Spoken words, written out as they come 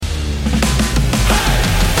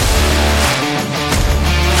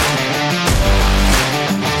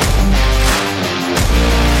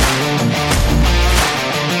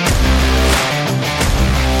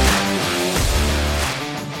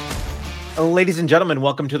ladies and gentlemen.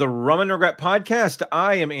 Welcome to the Rum Regret Podcast.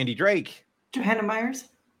 I am Andy Drake. Johanna Myers.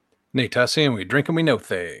 Nate Tussie, and we drink and we know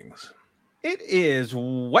things. It is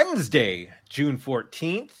Wednesday, June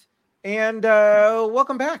 14th, and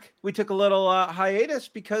welcome back. We took a little hiatus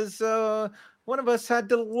because one of us had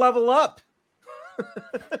to level up.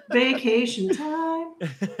 Vacation time.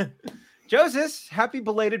 Joseph, happy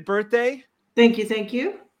belated birthday. Thank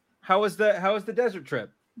you. How was the desert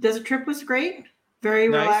trip? Desert trip was great. Very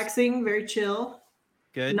nice. Relaxing, very chill.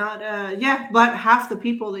 Good. Not but half the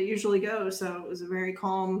people that usually go, so it was a very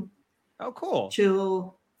calm, cool,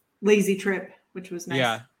 chill, lazy trip, which was nice.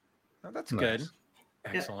 Yeah. Oh, that's nice. Good.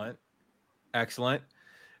 Excellent. Yep. Excellent.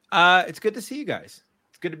 It's good to see you guys.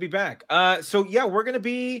 It's good to be back. So yeah, we're gonna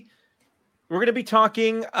be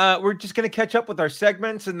talking. We're just gonna catch up with our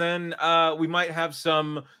segments, and then we might have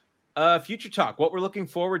some future talk. What we're looking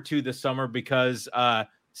forward to this summer, because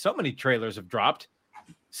so many trailers have dropped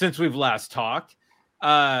since we've last talked.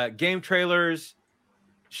 Game trailers,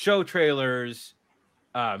 show trailers,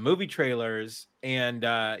 movie trailers, and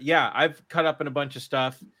I've cut up in a bunch of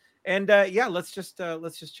stuff. And let's just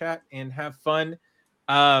chat and have fun.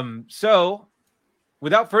 So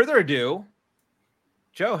without further ado,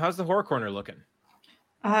 Joe, how's the horror corner looking?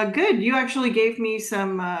 Good. You actually gave me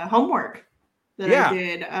some homework that I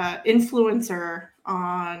did. Influencer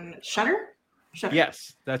on Shudder.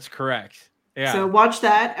 Yes, that's correct. Yeah. So watch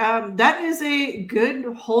that. That is a good,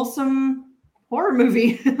 wholesome horror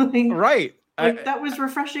movie. Right. That was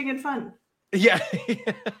refreshing and fun. Yeah.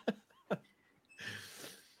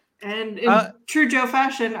 And in true Joe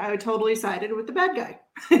fashion, I totally sided with the bad guy.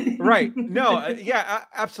 Right. No.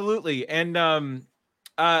 Absolutely. And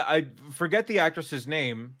I forget the actress's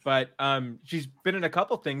name, but she's been in a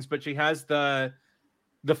couple things. But she has the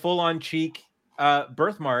full-on cheek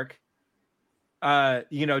birthmark.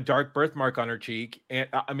 Dark birthmark on her cheek.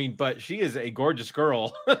 And but she is a gorgeous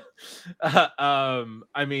girl.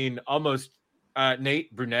 Almost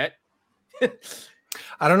Nate, brunette.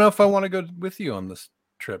 I don't know if I want to go with you on this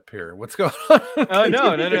trip here. What's going on? Oh,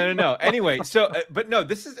 no. Anyway, so, but no,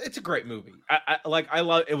 it's a great movie. I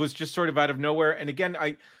love, it was just sort of out of nowhere. And again,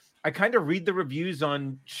 I kind of read the reviews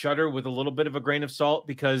on Shudder with a little bit of a grain of salt,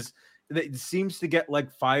 because it seems to get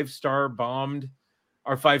like 5-star bombed.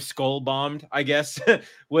 Or 5 skull bombed, I guess,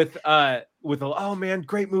 with oh man,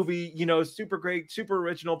 great movie, super great, super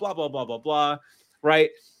original, blah blah blah blah blah, right?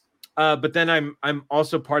 But then I'm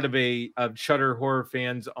also part of a Shudder horror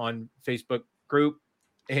fans on Facebook group,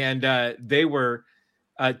 and they were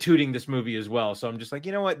tooting this movie as well. So I'm just like,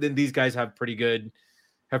 you know what? Then these guys have pretty good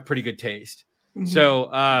taste. Mm-hmm. So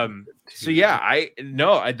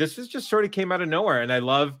this was just sort of came out of nowhere, and I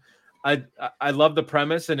love the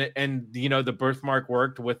premise, and the birthmark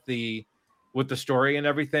worked with the story and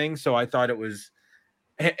everything. So I thought it was,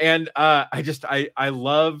 and I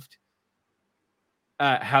loved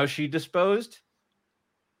how she disposed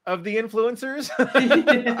of the influencers.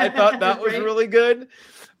 I thought that was really good.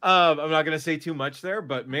 I'm not going to say too much there,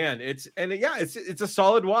 but man, it's a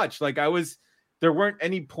solid watch. Like there weren't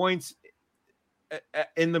any points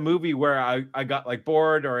in the movie where I got like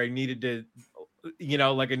bored, or I needed to,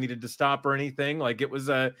 I needed to stop or anything. Like it was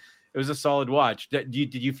a solid watch. Did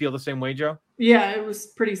you feel the same way, Joe? Yeah, it was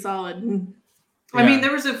pretty solid. Yeah. I mean,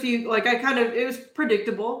 there was a few, it was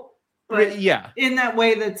predictable, but in that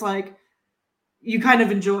way that's like, you kind of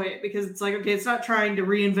enjoy it, because it's like, okay, it's not trying to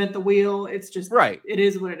reinvent the wheel. It's just, right. It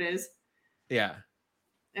is what it is. Yeah.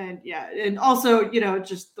 And also,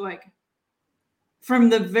 just like from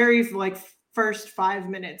the very first 5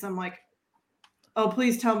 minutes, I'm like, oh,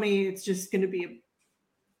 please tell me it's just going to be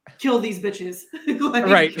kill these bitches.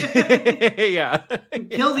 Right. Yeah.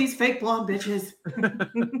 Kill these fake blonde bitches.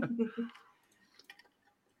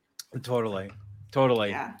 Totally.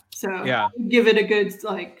 Yeah. So give it a good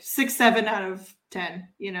 6-7 out of 10,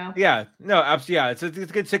 Yeah. No, absolutely. Yeah. It's a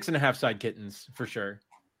good 6.5 side kittens for sure.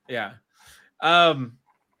 Yeah.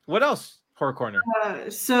 What else? Horror Corner.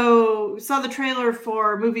 So saw the trailer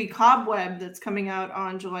for movie Cobweb that's coming out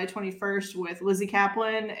on July 21st with Lizzie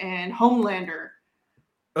Kaplan and Homelander.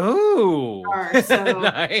 Oh, so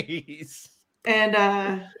nice. And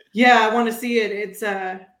I want to see it.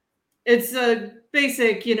 It's a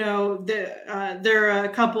basic, they're a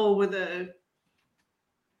couple with a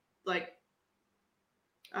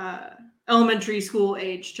elementary school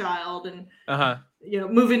age child, and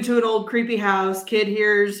move into an old creepy house. Kid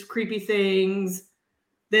hears creepy things.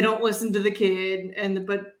 They don't listen to the kid,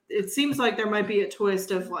 but it seems like there might be a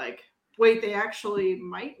twist of wait, they actually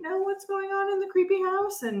might know what's going on in the creepy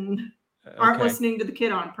house and aren't listening to the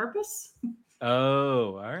kid on purpose.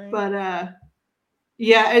 Oh, all right. But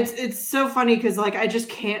it's so funny because I just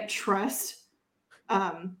can't trust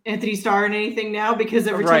Anthony Starr in anything now, because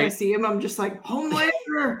every time I see him, I'm just like,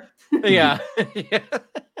 Homelander. Yeah.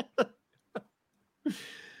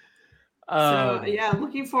 So yeah,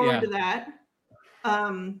 looking forward to that.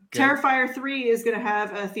 Terrifier 3 is going to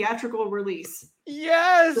have a theatrical release.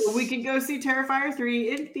 Yes. So we can go see Terrifier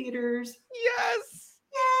 3 in theaters. Yes.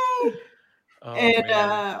 Yay. And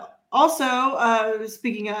also,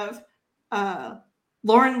 speaking of,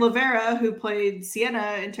 Lauren Lavera, who played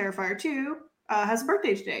Sienna in Terrifier 2, has a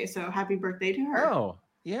birthday today. So happy birthday to her. Oh,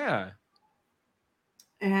 yeah.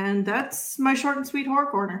 And that's my short and sweet horror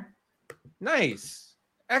corner. Nice.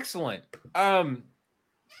 Excellent.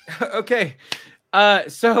 Okay.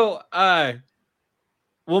 So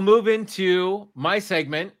we'll move into my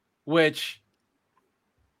segment, which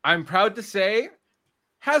I'm proud to say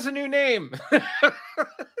has a new name.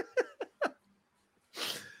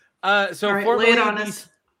 So right,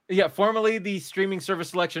 formerly the streaming service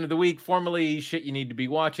selection of the week, formerly shit you need to be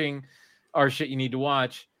watching or shit you need to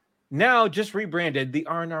watch. Now just rebranded the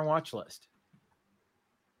R&R watch list.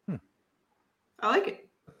 I like it.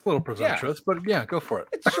 A little presumptuous, but yeah, go for it.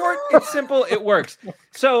 It's short, it's simple, it works.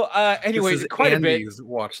 So anyway, this is quite Andy's a bit.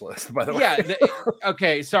 Watch list, by the way. Yeah.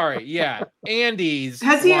 Okay, sorry. Yeah, Andy's.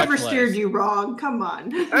 Has he ever steered you wrong? Come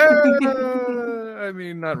on. I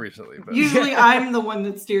mean, not recently, but usually I'm the one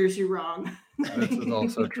that steers you wrong. This is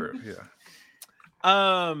also true. Yeah.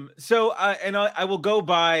 So and I will go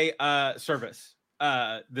by service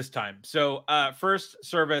this time. So first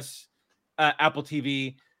service, Apple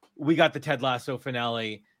TV. We got the Ted Lasso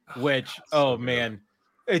finale, which man,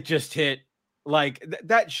 it just hit like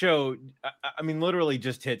that show. I mean, literally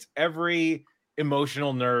just hits every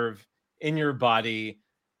emotional nerve in your body,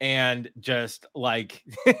 and just like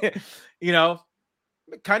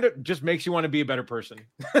kind of just makes you want to be a better person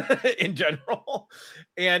in general.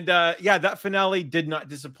 And that finale did not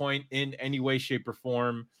disappoint in any way, shape, or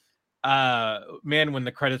form. Man, when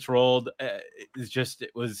the credits rolled,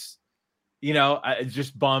 it was. I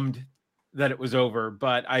just bummed that it was over,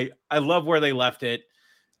 but I love where they left it.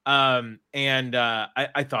 I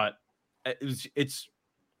thought it's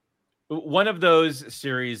one of those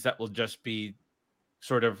series that will just be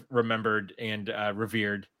sort of remembered and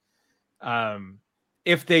revered.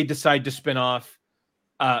 If they decide to spin off,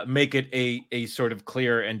 make it a sort of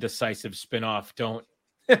clear and decisive spin-off. Don't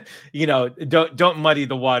don't muddy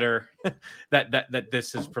the water that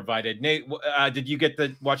this has provided. Nate, did you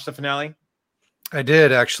watch the finale? I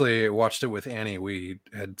did actually. Watched it with Annie. We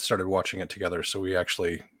had started watching it together, so we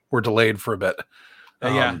actually were delayed for a bit.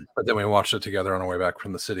 But then we watched it together on our way back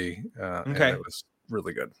from the city. And it was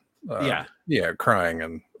really good. Crying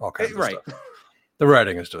and all kinds of stuff. The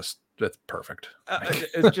writing is it's perfect.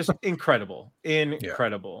 It's just incredible.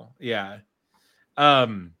 Yeah. I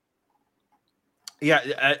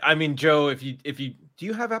mean, Joe, if you do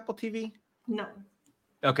you have Apple TV? No.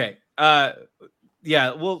 Okay.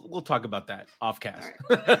 We'll talk about that off cast.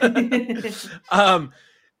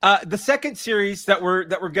 The second series that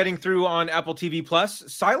we're getting through on Apple TV Plus,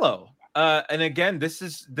 Silo. And again, this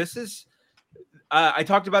is I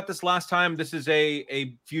talked about this last time. This is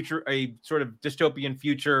a sort of dystopian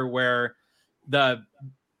future where the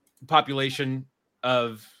population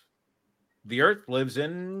of the Earth lives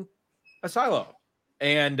in a silo,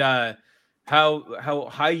 and how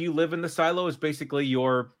high you live in the silo is basically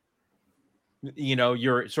your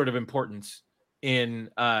sort of importance in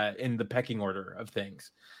the pecking order of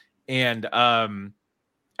things. And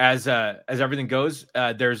as everything goes,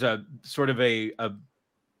 there's a sort of a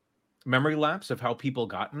memory lapse of how people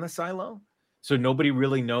got in the silo. So nobody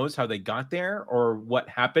really knows how they got there or what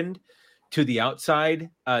happened to the outside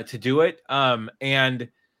to do it. And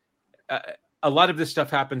a lot of this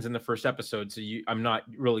stuff happens in the first episode, so I'm not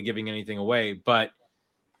really giving anything away. But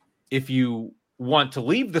if you want to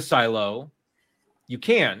leave the silo, you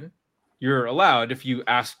can. You're allowed. If you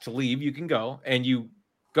ask to leave, you can go. And you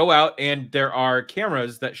go out, and there are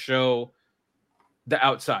cameras that show the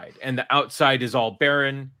outside. And the outside is all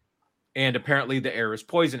barren, and apparently the air is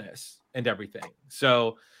poisonous and everything.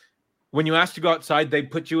 So when you ask to go outside, they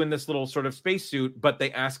put you in this little sort of spacesuit, but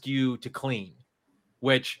they ask you to clean,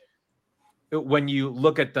 which when you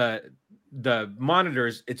look at the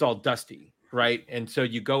monitors, it's all dusty, right? And so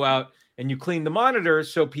you go out and you clean the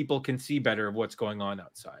monitors so people can see better of what's going on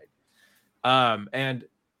outside. And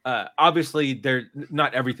obviously,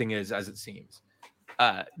 not everything is as it seems.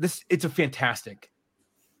 It's a fantastic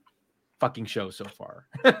fucking show so far.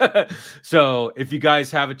 So if you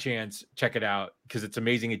guys have a chance, check it out because it's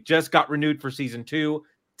amazing. It just got renewed for season 2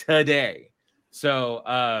 today.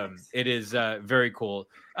 So it is very cool.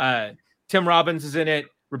 Tim Robbins is in it,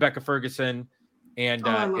 Rebecca Ferguson, and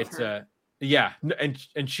Yeah,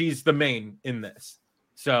 and she's the main in this,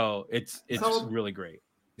 so it's really great.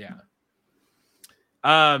 Yeah.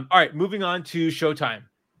 All right, moving on to Showtime.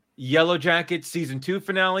 Yellow Jackets season 2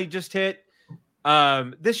 finale just hit.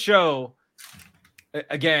 This show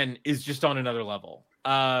again is just on another level.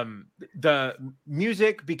 The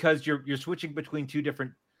music, because you're switching between two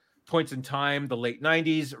different points in time, the late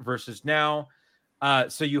 90s versus now.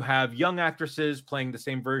 So you have young actresses playing the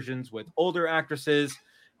same versions with older actresses.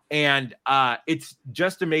 And it's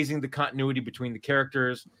just amazing, the continuity between the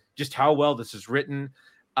characters, just how well this is written.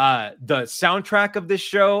 The soundtrack of this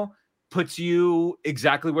show puts you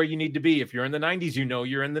exactly where you need to be. If you're in the 90s, you know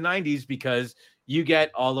you're in the 90s because you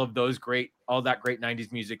get all that great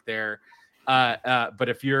 90s music there. But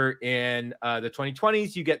if you're in the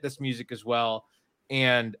 2020s, you get this music as well.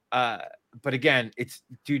 And but again, it's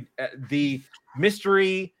the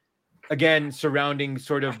mystery again surrounding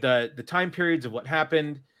sort of the time periods of what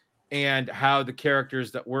happened and how the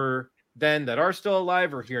characters that were then that are still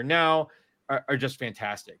alive or here now are just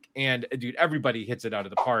fantastic. And dude, everybody hits it out of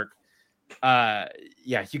the park.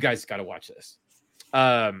 Yeah, you guys got to watch this.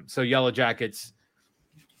 So Yellow Jackets,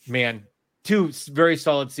 man, 2 very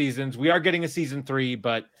solid seasons. We are getting a season 3,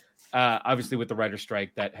 but obviously with the writer's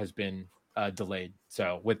strike that has been delayed.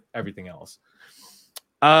 So with everything else.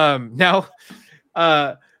 Now,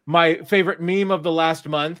 my favorite meme of the last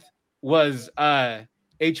month was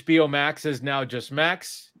HBO Max is now just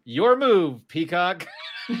Max. Your move, Peacock.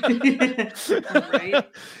 Right.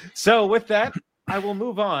 So with that, I will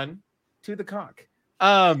move on to the cock.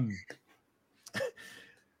 The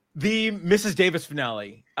Mrs. Davis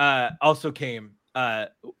finale also came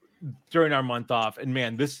during our month off, and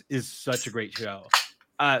man, this is such a great show.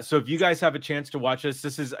 So if you guys have a chance to watch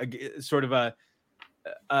this is sort of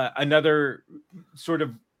another sort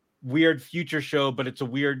of weird future show, but it's a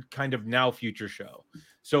weird kind of now future show.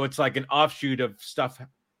 So it's like an offshoot of stuff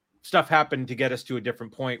happened to get us to a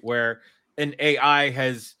different point where an AI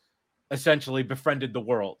has essentially befriended the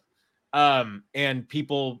world. And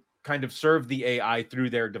people kind of serve the AI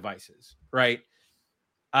through their devices, right?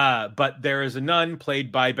 But there is a nun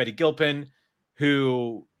played by Betty Gilpin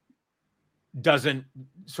who doesn't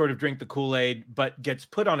sort of drink the Kool-Aid, but gets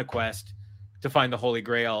put on a quest to find the Holy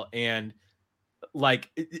Grail. And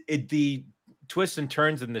like the twists and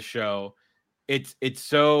turns in the show, it's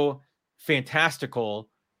so fantastical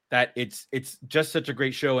that it's just such a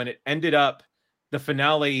great show. And it ended up the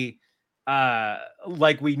finale,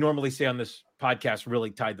 like we normally say on this podcast,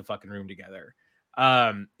 really tied the fucking room together.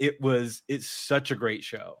 It's such a great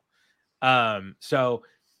show. So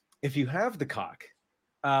if you have the cock,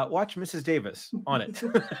 watch Mrs. Davis on it.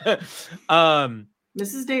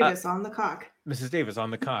 Mrs. Davis on the cock. Mrs. Davis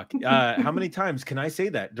on the cock. How many times can I say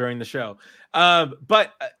that during the show?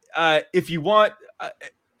 But if you want,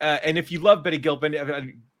 and if you love Betty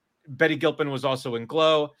Gilpin, Betty Gilpin was also in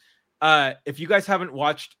Glow. If you guys haven't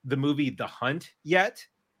watched the movie The Hunt yet,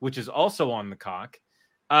 which is also on the cock,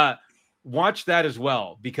 watch that as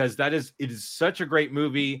well, because it is such a great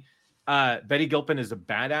movie. Betty Gilpin is a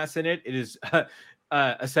badass in it. It is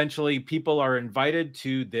essentially people are invited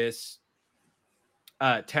to this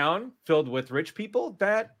town filled with rich people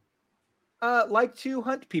that like to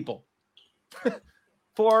hunt people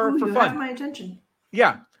for you fun. have my attention.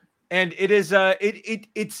 Yeah, and it is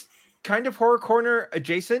it's kind of horror corner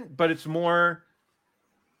adjacent, but it's more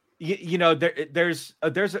there's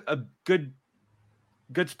a good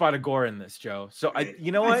spot of gore in this, Joe. So I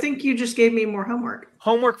think you just gave me more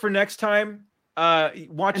homework for next time.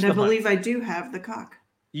 Watch and I believe I do have the cock.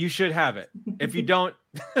 You should have it. If you don't,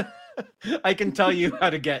 I can tell you how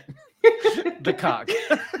to get the cock.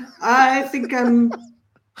 I think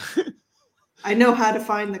I know how to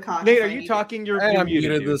find the cock. Nate, are you talking? I'm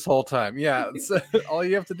muted this whole time. Yeah, so all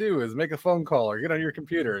you have to do is make a phone call or get on your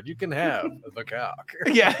computer, and you can have the cock.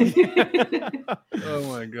 Yeah. Oh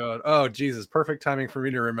my god. Oh Jesus! Perfect timing for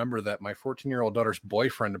me to remember that my 14-year-old daughter's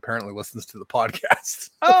boyfriend apparently listens to the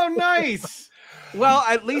podcast. Oh, nice. Well,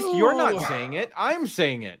 at least you're not saying it. I'm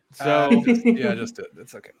saying it. So just do it.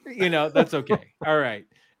 It's okay. That's okay. All right.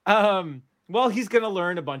 Well, he's gonna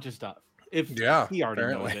learn a bunch of stuff. If he already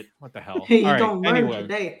apparently knows it, what the hell? Hey, you don't learn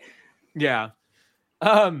today. Yeah.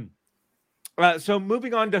 So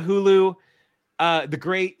moving on to Hulu, The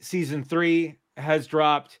Great season 3 has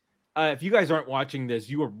dropped. If you guys aren't watching this,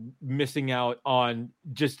 you are missing out on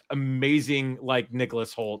just amazing, like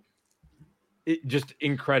Nicholas Hoult. Just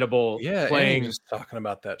incredible. Yeah, playing. Just talking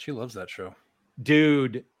about that, she loves that show,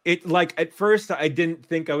 dude. It like at first I didn't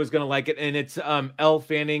think I was gonna like it, and it's Elle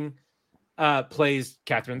Fanning plays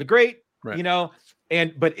Catherine the Great. Right.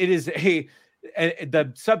 But it is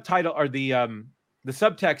the subtitle or the the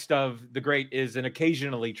subtext of The Great is an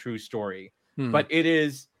occasionally true story, but it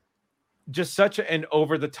is just such an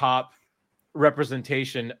over the top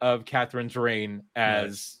representation of Catherine's reign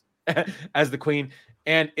as as the queen.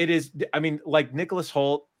 And it is, I mean, like, Nicholas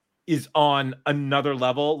Hoult is on another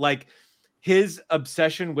level. Like, his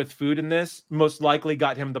obsession with food in this most likely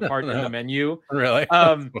got him the part in the menu. Really?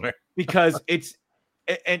 Because it's,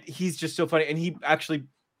 and he's just so funny. And he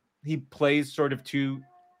plays sort of two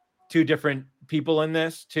different people in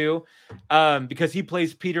this too. Because he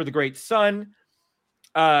plays Peter the Great's son.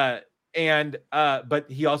 But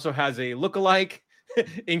he also has a lookalike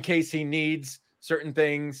in case he needs certain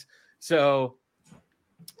things. So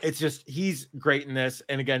it's just, he's great in this.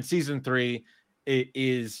 And again, season 3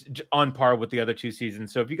 is on par with the other 2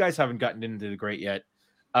 seasons. So if you guys haven't gotten into The Great yet,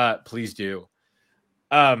 please do.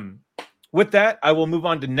 With that, I will move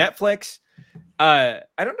on to Netflix. I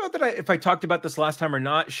don't know that if I talked about this last time or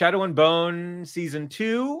not. Shadow and Bone season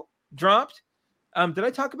 2 dropped. Did I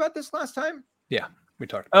talk about this last time? Yeah, we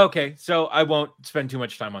talked about Okay, so I won't spend too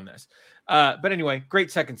much time on this. But anyway,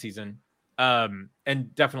 great second season.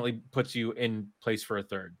 And definitely puts you in place for a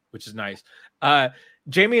third, which is nice.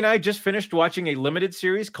 Jamie and I just finished watching a limited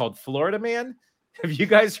series called Florida Man. Have you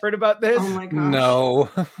guys heard about this? Oh my gosh. No.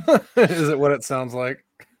 Is it what it sounds like?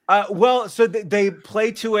 Well, so they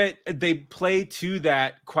play to it. They play to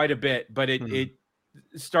that quite a bit, but it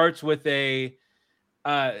starts with a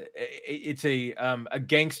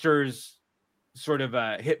gangster's sort of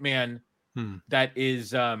a hitman that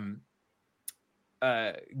is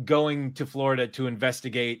going to Florida to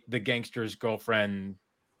investigate the gangster's girlfriend,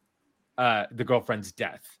 the girlfriend's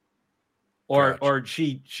death, or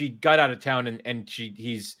she got out of town and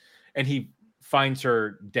he finds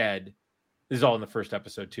her dead. This is all in the first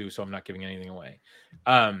episode too, so I'm not giving anything away.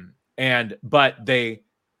 But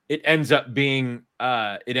it ends up becoming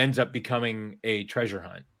a treasure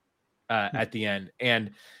hunt at the end.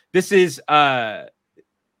 And this was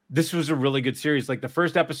a really good series. Like, the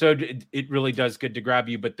first episode, it really does good to grab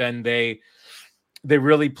you, but then they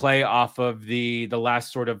really play off of the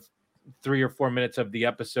last sort of 3 or 4 minutes of the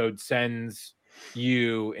episode sends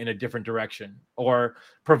you in a different direction, or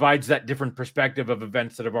provides that different perspective of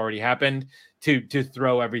events that have already happened to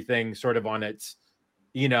throw everything sort of on its,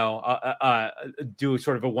 do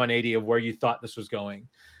sort of a 180 of where you thought this was going.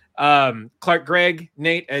 Clark Gregg,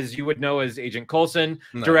 Nate, as you would know, as Agent Coulson,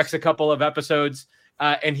 directs a couple of episodes,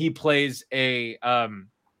 and he plays a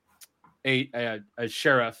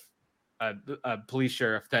sheriff, a police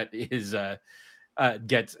sheriff that is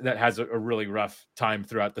that has a really rough time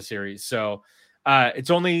throughout the series. So I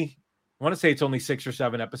want to say it's only 6 or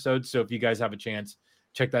 7 episodes. So if you guys have a chance,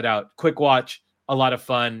 check that out. Quick watch, a lot of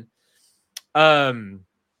fun. The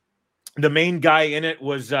main guy in it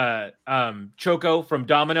was Choco from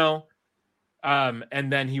Domino.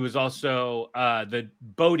 And then he was also the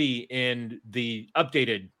Bodhi in the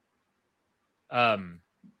updated. The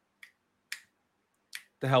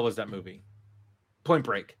hell was that movie? Point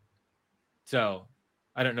Break. So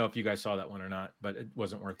I don't know if you guys saw that one or not, but it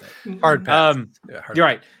wasn't worth it. Hard pass. You're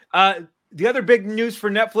right. The other big news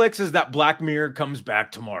for Netflix is that Black Mirror comes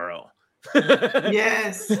back tomorrow.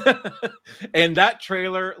 Yes. And that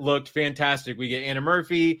trailer looked fantastic. We get Anna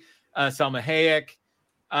Murphy, Salma Hayek.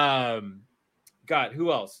 God,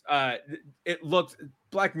 who else? It looked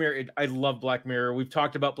Black Mirror. I love Black Mirror. We've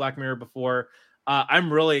talked about Black Mirror before.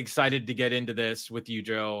 I'm really excited to get into this with you,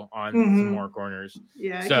 Joe, on some more corners.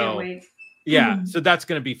 Yeah, I can't wait. Yeah, so that's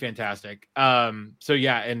going to be fantastic. So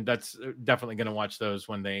yeah, and that's definitely going to watch those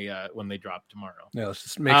when they drop tomorrow. Yeah, let's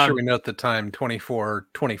just make sure we note the time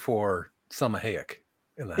 24:24. Salma Hayek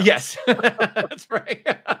in the house. Yes, that's right.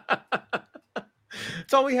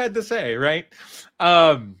 That's all we had to say, right?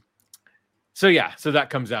 So yeah, so that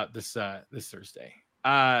comes out this Thursday.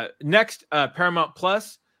 Next, Paramount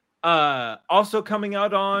Plus, also coming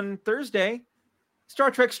out on Thursday, Star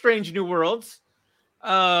Trek: Strange New Worlds.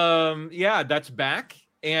 Yeah, that's back.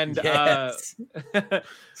 And yes.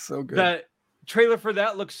 So good. The trailer for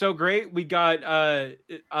that looks so great. We got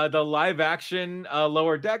the live action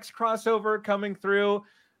Lower Decks crossover coming through.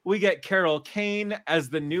 We get Carol Kane as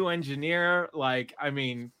the new engineer. Like, I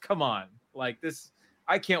mean, come on. Like, this,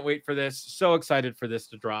 I can't wait for this. So excited for this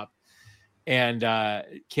to drop. And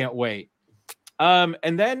can't wait.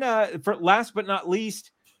 And then for last but not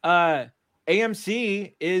least,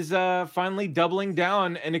 AMC is finally doubling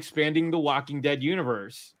down and expanding the Walking Dead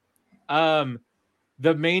universe.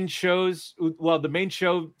 The main show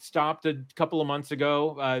stopped a couple of months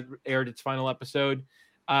ago, aired its final episode.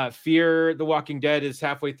 Fear the Walking Dead is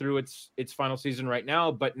halfway through its final season right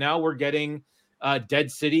now, but now we're getting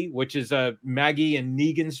Dead City, which is a Maggie and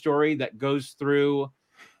Negan story that goes through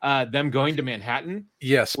them going to Manhattan.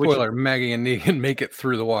 Yeah, spoiler, Maggie and Negan make it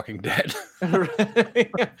through The Walking Dead.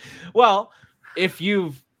 Well, if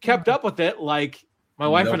you've kept up with it, like my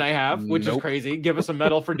wife and I have, which is crazy, give us a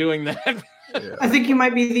medal for doing that. Yeah. I think you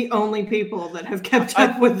might be the only people that have kept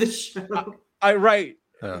up with the show. Right.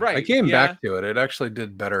 I came back to it. It actually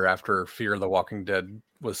did better after Fear the Walking Dead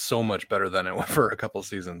was so much better than it was for a couple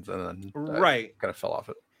seasons, and then I kind of fell off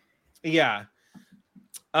it. Yeah.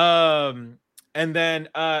 And then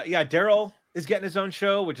Daryl is getting his own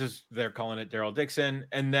show, which is they're calling it Daryl Dixon.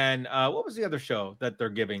 And then what was the other show that they're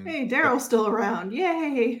giving? Hey, Daryl's still around.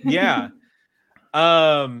 Yay. Yeah.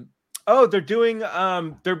 They're doing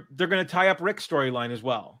they're going to tie up Rick's storyline as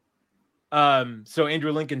well. So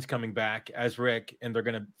Andrew Lincoln's coming back as Rick, and they're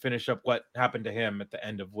going to finish up what happened to him at the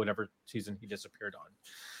end of whatever season he disappeared on.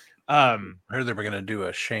 I heard they were going to do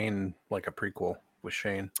a Shane, like a prequel with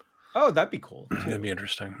Shane. Oh, that'd be cool. It'd be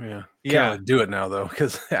interesting. Yeah. Yeah. Can't really do it now though,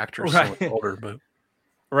 because the actor's so much older, but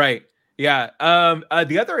right. Yeah.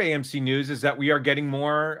 The other AMC news is that we are getting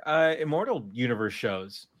more Immortal Universe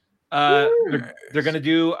shows. They're going to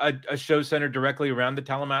do a show centered directly around the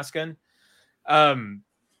Talamascan,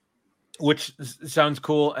 which sounds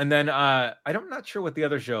cool. And then I'm not sure what the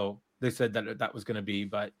other show they said that was going to be,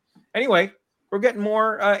 but anyway, we're getting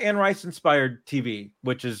more Anne Rice inspired TV,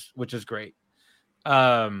 which is great.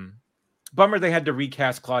 Bummer they had to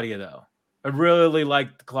recast Claudia though. I really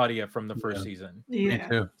liked Claudia from the first season. Yeah. Me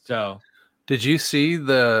too. So, did you see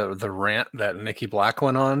the rant that Nikki Black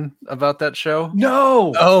went on about that show?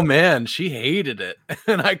 No. Oh man, she hated it,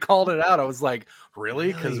 and I called it out. I was like,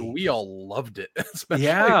 "Really?" Because we all loved it, especially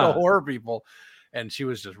the horror people, and she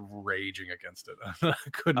was just raging against it. I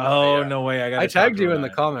couldn't. Oh no way! I tagged you in the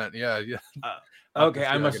comment. Yeah. Okay,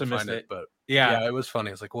 I must have missed it. But yeah, it was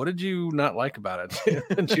funny. It's like, what did you not like about it?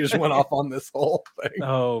 And she just went off on this whole thing.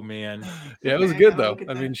 Oh man. Yeah, it was good though.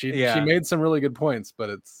 I mean, she made some really good points, but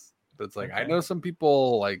it's like I know some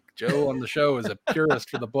people like Joe on the show is a purist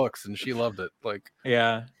for the books, and she loved it. Like,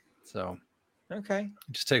 so okay,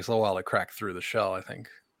 it just takes a little while to crack through the shell, I think.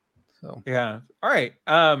 So yeah. All right.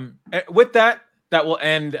 With that will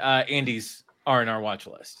end Andy's R&R watch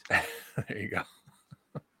list. There you go.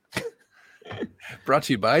 Brought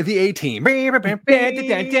to you by the A-Team. Sorry.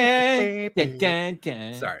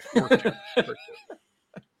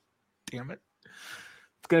 Damn it.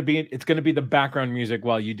 It's gonna be the background music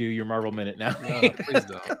while you do your Marvel Minute now. No, please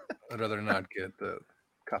don't. I'd rather not get the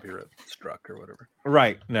copyright struck or whatever.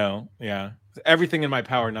 Right. No. Yeah. Everything in my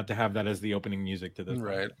power not to have that as the opening music to this.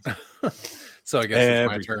 Right. So I guess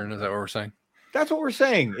it's my turn. Is that what we're saying? That's what we're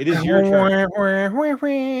saying. It is your turn. We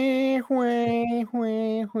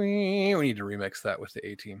need to remix that with the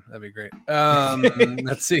A-Team. That'd be great.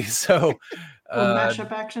 Let's see. So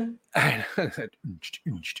mashup action. Mashup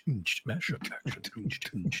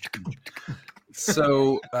action.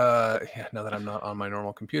 So now that I'm not on my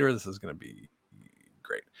normal computer, this is going to be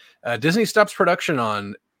great. Disney stops production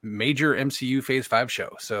on major MCU Phase 5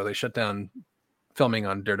 show. So they shut down filming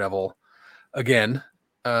on Daredevil again.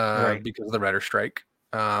 Because of the writer strike.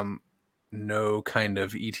 No kind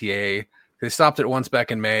of ETA. They stopped it once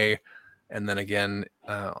back in May, and then again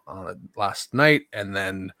on last night, and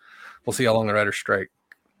then we'll see how long the writer strike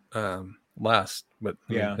lasts. But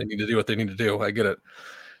they need to do what they need to do. I get it.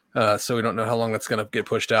 So we don't know how long that's going to get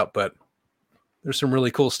pushed out, but there's some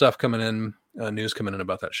really cool stuff coming in, news coming in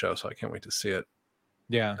about that show. So I can't wait to see it.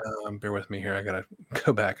 Yeah. Bear with me here. I got to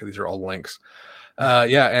go back. These are all links.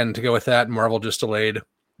 And to go with that, Marvel just delayed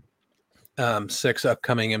 6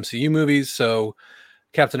 upcoming MCU movies. So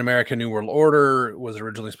Captain America New World Order was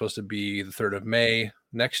originally supposed to be the 3rd of May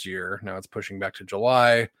next year. Now it's pushing back to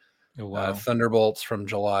July. Oh, wow. Thunderbolts from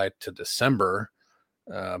July to December.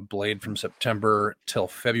 Blade from September till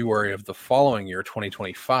February of the following year,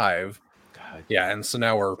 2025. God. Yeah, and so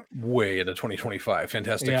now we're way into 2025.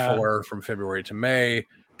 Fantastic Four from February to May.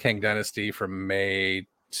 Kang Dynasty from May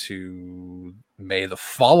to May the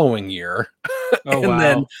following year.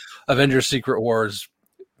 Then Avengers Secret Wars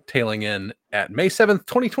tailing in at May 7th,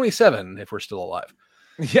 2027, if we're still alive.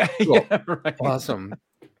 Yeah, cool. Right. Awesome.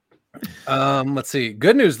 Let's see.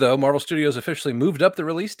 Good news though, Marvel Studios officially moved up the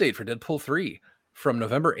release date for Deadpool 3 from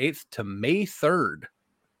November 8th to May 3rd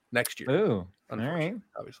next year. Oh, all right.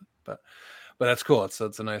 Obviously. But that's cool. It's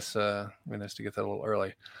a nice nice to get that a little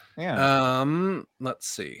early. Yeah. Let's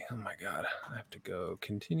see. Oh my god. I have to go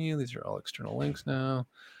continue. These are all external links now.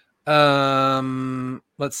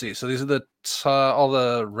 Let's see. So these are the all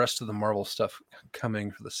the rest of the Marvel stuff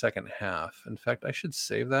coming for the second half. In fact, I should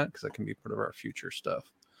save that because that can be part of our future stuff.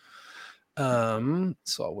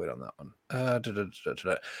 So I'll wait on that one.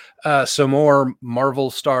 So more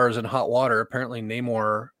Marvel stars in hot water. Apparently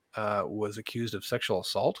Namor was accused of sexual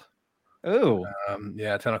assault. Oh,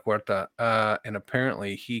 yeah, Tena Cuerta. And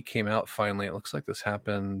apparently he came out finally. It looks like this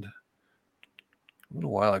happened a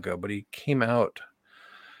little while ago, but he came out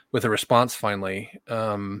with a response finally,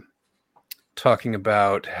 talking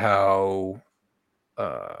about how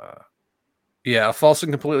a false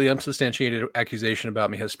and completely unsubstantiated accusation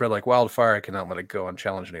about me has spread like wildfire. I cannot let it go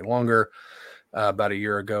unchallenged any longer. About a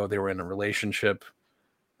year ago, they were in a relationship,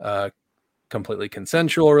 completely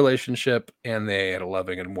consensual relationship, and they had a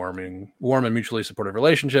loving and warm and mutually supportive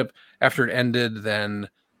relationship. After it ended, then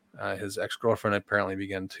his ex-girlfriend apparently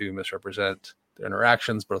began to misrepresent their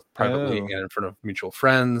interactions, both privately and in front of mutual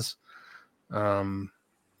friends.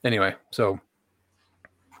 Anyway, so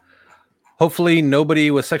hopefully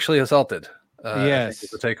nobody was sexually assaulted. Yes, I think is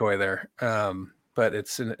the takeaway there. But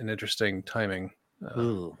it's an interesting timing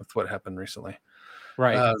with what happened recently.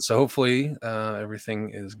 Right. So hopefully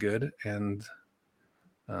everything is good and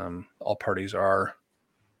all parties are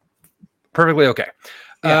perfectly okay.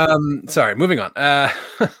 Yeah. Sorry, moving on.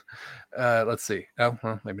 Let's see. Oh,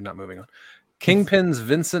 well, maybe not moving on. Kingpin's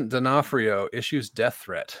Vincent D'Onofrio issues death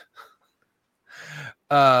threat.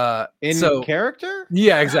 In character?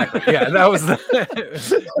 Yeah, exactly. Yeah, that was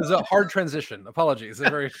it was a hard transition. Apologies, a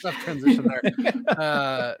very tough transition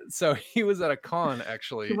there. So he was at a con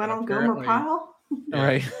actually. He went on Gomer Pyle. Yeah,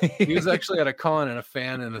 right. He was actually at a con, and a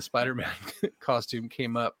fan in a Spider-Man costume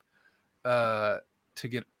came up to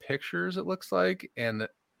get pictures. It looks like, and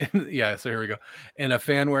yeah. So here we go. And a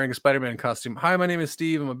fan wearing a Spider-Man costume. Hi, my name is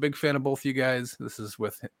Steve. I'm a big fan of both you guys. This is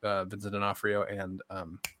with Vincent D'Onofrio and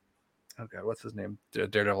oh god, what's his name?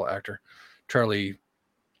 Daredevil actor Charlie.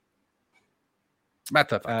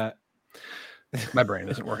 My brain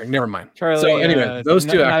isn't working. Never mind. Charlie, so anyway, those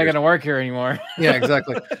two not going to work here anymore. Yeah,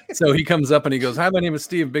 exactly. So he comes up and he goes, "Hi, my name is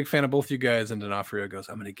Steve. Big fan of both you guys." And D'Onofrio goes,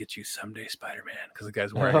 "I'm going to get you someday, Spider-Man," because the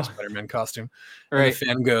guy's wearing a Spider-Man costume. Right. And the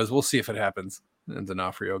fan goes, "We'll see if it happens." And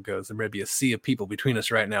D'Onofrio goes, "There may be a sea of people between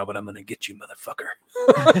us right now, but I'm going to get you, motherfucker."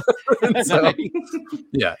 So,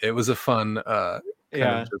 yeah, it was a fun, kind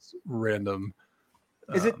of just random.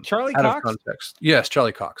 Is it Charlie out Cox? Of context. Yes,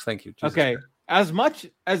 Charlie Cox. Thank you. Jesus okay. Christ. As much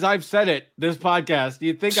as I've said it, this podcast,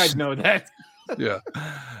 you'd think I'd know that. Yeah.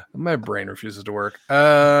 My brain refuses to work.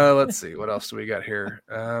 Let's see. What else do we got here?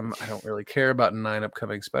 I don't really care about 9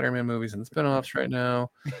 upcoming Spider-Man movies and spinoffs right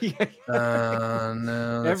now.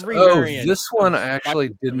 No. This one I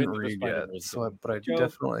actually didn't read yet. But I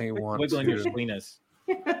definitely want to. Your spleenus.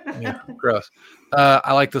 Yeah, gross.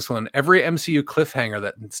 I like this one. Every MCU cliffhanger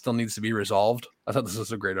that still needs to be resolved. I thought this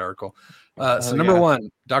was a great article. Number 1,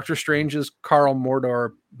 Doctor Strange's Carl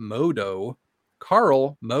Mordo.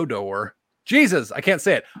 Jesus, I can't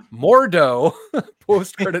say it. Mordo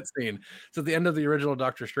post-credit scene. So at the end of the original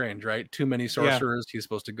Doctor Strange, right? Too many sorcerers. He's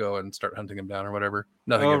supposed to go and start hunting him down or whatever.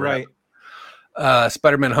 Nothing. Oh, right.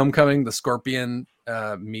 Spider-Man Homecoming. The Scorpion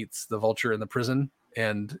meets the Vulture in the prison,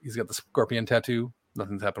 and he's got the Scorpion tattoo.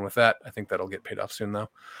 Nothing's happened with that. I think that'll get paid off soon, though.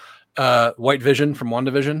 White Vision from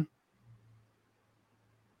WandaVision.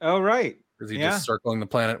 Oh, right. Is he just circling the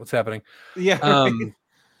planet? What's happening? Yeah. Right.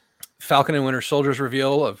 Falcon and Winter Soldier's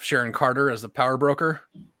reveal of Sharon Carter as the power broker.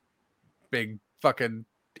 Big fucking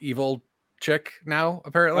evil chick now,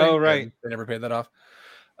 apparently. Oh, right. And they never paid that off.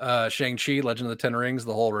 Shang-Chi, Legend of the Ten Rings,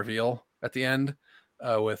 the whole reveal at the end,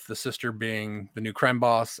 with the sister being the new crime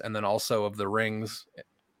boss, and then also of the rings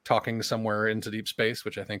talking somewhere into deep space,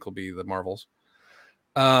 which I think will be the Marvels.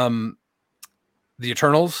 The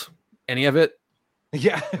Eternals, any of it?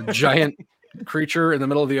 Yeah. Giant creature in the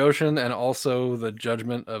middle of the ocean, and also the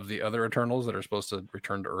judgment of the other Eternals that are supposed to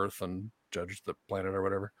return to Earth and judge the planet or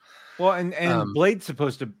whatever. Well, and Blade's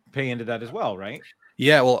supposed to pay into that as well, right?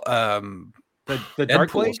 Yeah, well, the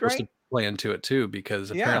Dark Blade, supposed to play into it too,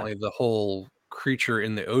 because apparently the whole creature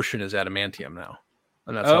in the ocean is adamantium now,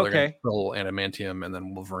 and that's how they're going to pull adamantium and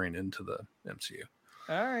then Wolverine into the MCU.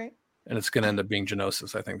 All right, and it's going to end up being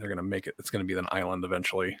Geonosis. I think they're going to make it. It's going to be an island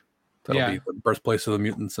eventually. That'll be the birthplace of the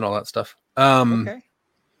mutants and all that stuff. Okay.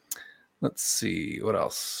 Let's see what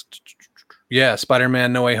else. Yeah,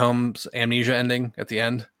 Spider-Man No Way Home's amnesia ending at the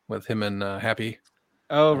end with him and Happy.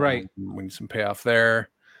 Oh, right. We need some payoff there.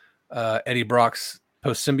 Eddie Brock's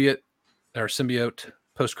symbiote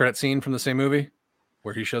post-credit scene from the same movie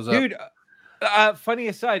where he shows up. Dude, funny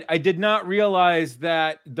aside, I did not realize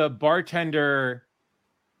that the bartender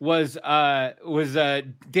was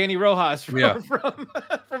Danny Rojas from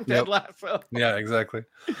Ted Lasso. Yeah, exactly.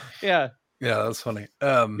 Yeah, that's funny.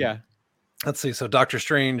 Let's see. So Doctor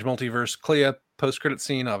Strange, Multiverse, Clea, post-credit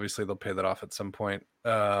scene. Obviously, they'll pay that off at some point.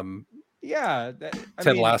 Yeah,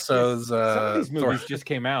 Ted Lasso's. Some of these movies just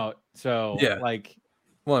came out, so like.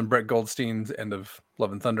 Well, and Brett Goldstein's End of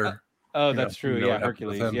Love and Thunder. That's true. Yeah,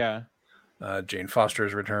 Hercules. Yeah. Jane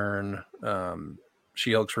Foster's return.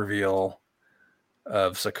 She-Hulk's reveal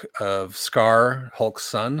of Scar, Hulk's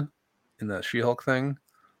son, in the She-Hulk thing.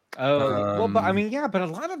 Well, but I mean, but a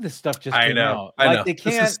lot of this stuff just came out. I know. They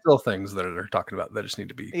can't. This is still things that they're talking about that just need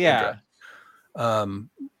to be addressed.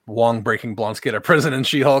 Wong breaking Blonsky out of prison in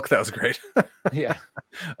She-Hulk. That was great. Yeah.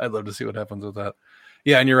 I'd love to see what happens with that.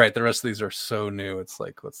 Yeah, and you're right. The rest of these are so new. It's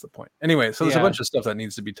like, what's the point? Anyway, so there's a bunch of stuff that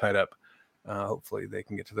needs to be tied up. Hopefully they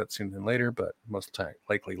can get to that sooner than later, but most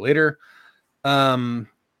likely later. Jason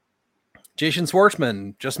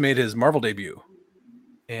Schwartzman just made his Marvel debut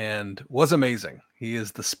and was amazing. He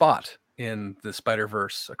is the Spot in the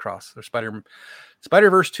Spider-Verse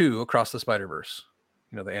Spider-Verse 2 Across the Spider-Verse.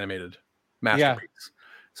 You know, the animated masterpiece. Yeah.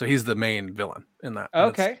 So he's the main villain in that.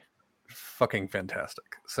 Okay. Fucking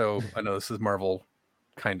fantastic. So I know this is Marvel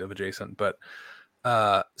kind of adjacent, but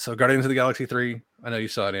so Guardians of the Galaxy 3, I know you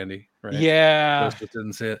saw it, Andy, right? Yeah. Most just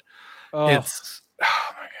didn't see it. Oh my god.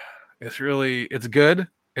 It's good.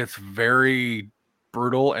 It's very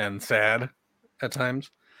brutal and sad at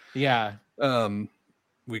times. Yeah.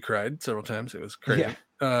 We cried several times. It was crazy.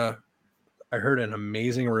 Yeah. I heard an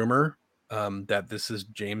amazing rumor that this is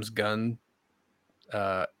James Gunn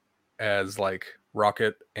as like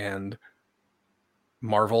Rocket and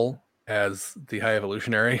Marvel as the High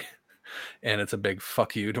Evolutionary, and it's a big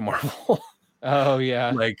fuck you to Marvel. Oh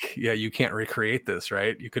yeah. Like, yeah, you can't recreate this,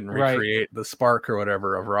 right? You couldn't recreate the spark or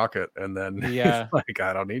whatever of Rocket, and then like,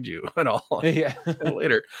 I don't need you at all. Yeah.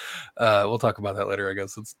 Later. We'll talk about that later, I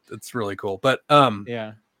guess. It's really cool. But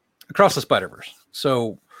Across the Spider-Verse.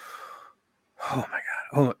 So oh my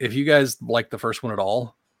god. If you guys like the first one at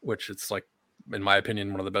all, which it's like, in my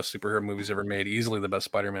opinion, one of the best superhero movies ever made, easily the best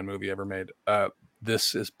Spider-Man movie ever made.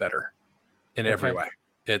 This is better in every way.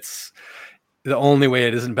 It's the only way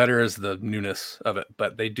it isn't better is the newness of it,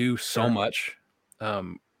 but they do so much.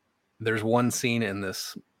 There's one scene in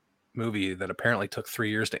this movie that apparently took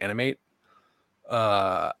 3 years to animate.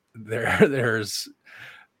 There's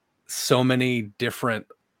so many different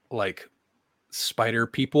like spider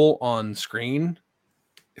people on screen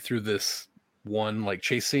through this one like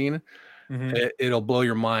chase scene. Mm-hmm. It'll blow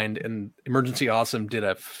your mind. And Emergency Awesome did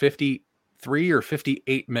a 53 or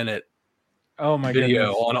 58 minute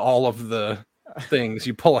video on all of the things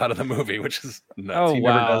you pull out of the movie, which is nuts. He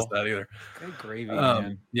never does that either. Good gravy,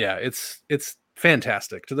 man. Yeah, it's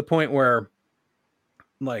fantastic to the point where,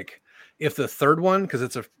 like, if the third one, because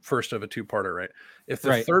it's a first of a two-parter, right? If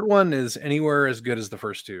the third one is anywhere as good as the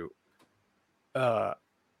first two,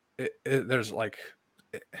 there's like,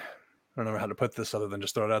 I don't know how to put this other than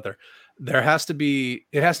just throw it out there. It has to be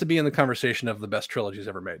in the conversation of the best trilogies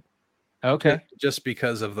ever made. Okay. Just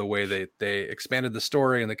because of the way they expanded the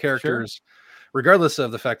story and the characters, regardless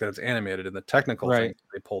of the fact that it's animated and the technical things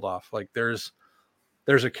they pulled off. Like there's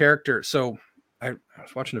a character. So I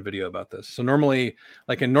was watching a video about this. So normally,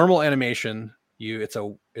 like in normal animation, it's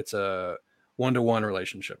a 1-to-1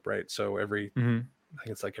 relationship, right? So I think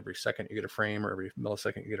it's like every second you get a frame, or every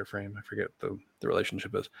millisecond you get a frame. I forget the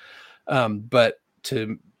relationship is. But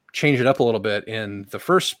to change it up a little bit, in the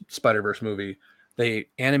first Spider-Verse movie, they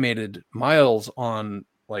animated Miles on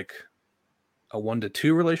like a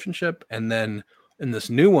 1-to-2 relationship. And then in this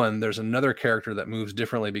new one, there's another character that moves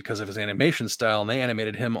differently because of his animation style. And they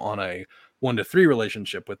animated him on a 1-to-3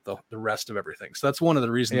 relationship with the rest of everything. So that's one of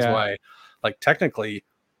the reasons why, like, technically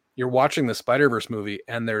you're watching the Spider-Verse movie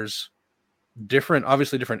and there's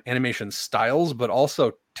obviously different animation styles, but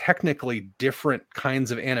also technically different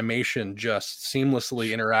kinds of animation just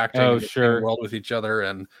seamlessly interacting in the same world with each other.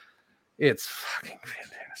 And it's fucking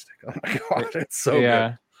fantastic. Oh my god, it's so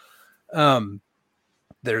good.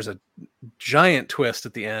 There's a giant twist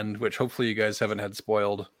at the end, which hopefully you guys haven't had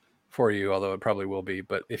spoiled for you, although it probably will be.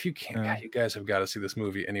 But if you can't, you guys have got to see this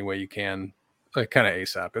movie any way you can, like kind of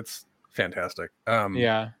ASAP. It's fantastic.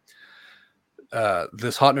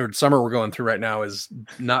 This hot nerd summer we're going through right now is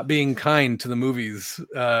not being kind to the movies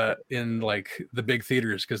in like the big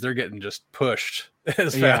theaters, because they're getting just pushed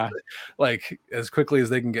as fast, like as quickly as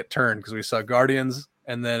they can get turned. Because we saw Guardians,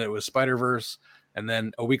 and then it was Spider-Verse, and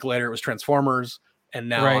then a week later it was Transformers, and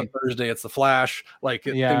now on Thursday it's The Flash. Like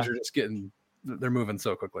things are just they're moving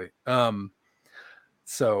so quickly.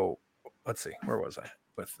 So let's see, where was I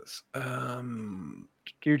with this?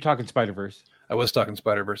 You're talking Spider-Verse. I was talking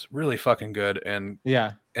Spider-Verse. Really fucking good. And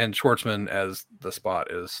Schwartzman as the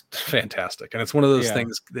Spot is fantastic. And it's one of those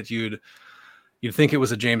things that you'd think it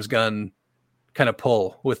was a James Gunn kind of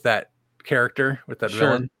pull with that character, with that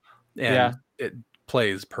villain. And it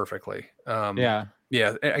plays perfectly. Yeah,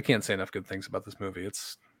 I can't say enough good things about this movie.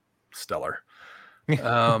 It's stellar.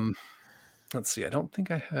 Let's see. I don't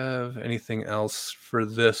think I have anything else for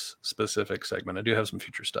this specific segment. I do have some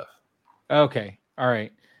future stuff. Okay. All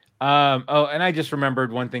right. And I just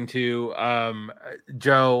remembered one thing too.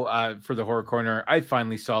 Joe, for the horror corner, I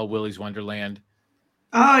finally saw Willy's Wonderland.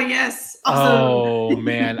 Oh yes. Awesome. Oh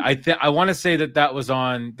man. I want to say that was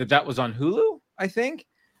on Hulu, I think.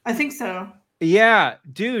 I think so. Yeah,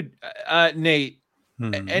 dude. Nate,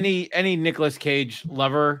 any Nicolas Cage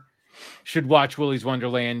lover should watch Willy's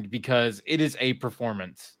Wonderland because it is a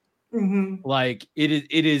performance. Mm-hmm. Like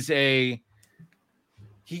it is a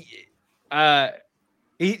he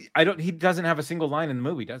doesn't have a single line in the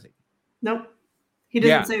movie, does he? Nope. He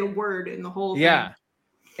doesn't say a word in the whole thing. Yeah.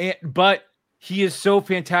 But he is so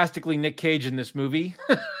fantastically Nick Cage in this movie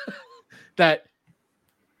that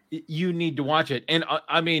you need to watch it. And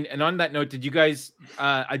and on that note, did you guys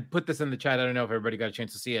I put this in the chat. I don't know if everybody got a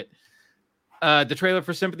chance to see it. The trailer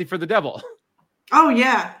for Sympathy for the Devil. Oh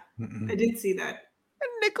yeah. I did see that.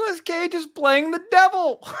 And Nicolas Cage is playing the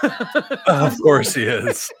devil. Of course he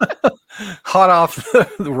is. Hot off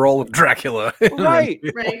the role of Dracula. Right.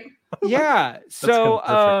 Yeah.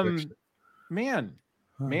 So man,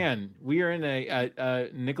 we are in a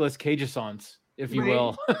Nicolas Cage-assance, if you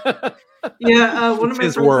will. Yeah, one of my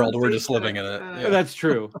his world. We're just living in it. Yeah. That's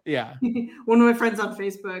true. Yeah. One of my friends on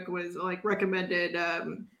Facebook was recommended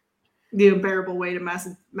The Unbearable Weight of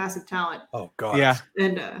Massive Talent. Oh God. Yeah.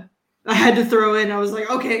 And I had to throw in. I was like,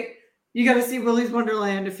 okay, you got to see Willy's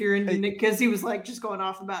Wonderland if you're into Nick, because he was just going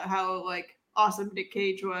off about how awesome Nick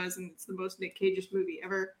Cage was, and it's the most Nick Cage-ish movie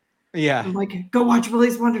ever. Yeah. I'm like, go watch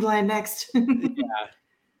Willy's Wonderland next. Yeah.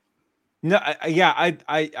 No,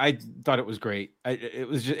 I thought it was great.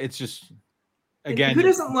 It's just again, who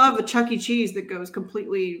doesn't love a Chuck E. Cheese that goes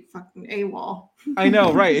completely fucking AWOL? I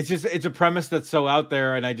know, right? It's a premise that's so out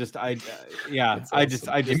there, and I just thought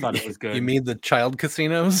it was good. You mean the child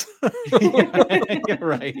casinos? Yeah,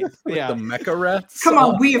 right. Yeah, the mecha rats. Come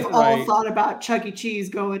on, we have all thought about Chuck E. Cheese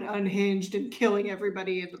going unhinged and killing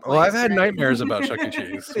everybody in the place. Well, I've had nightmares about Chuck E.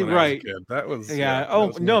 Cheese. Right. That was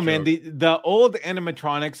no, man. The old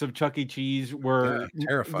animatronics of Chuck E. Cheese were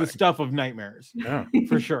terrifying. The stuff of nightmares. Yeah,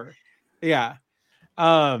 for sure. Yeah.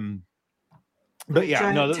 But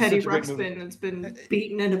yeah, no, Teddy Ruxpin has been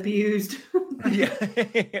beaten and abused.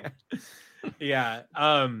 Yeah.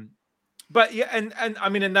 But yeah, and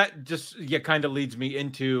and that just kind of leads me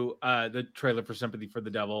into the trailer for Sympathy for the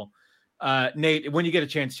Devil. Nate, when you get a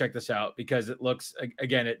chance, check this out, because it looks,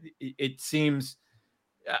 again, it seems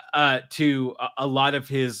to a lot of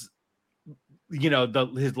his, a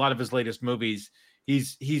lot of his latest movies,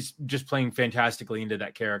 he's just playing fantastically into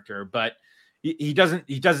that character, but he doesn't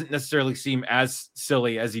necessarily seem as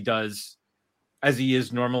silly as he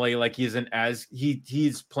is normally. Like he's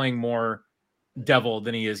playing more devil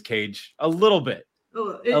than he is Cage a little bit.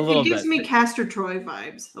 It gives me Castor Troy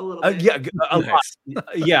vibes a little bit. Yeah, a lot.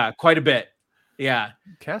 Yeah, quite a bit. Yeah,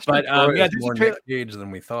 Castor Troy is more Nick Cage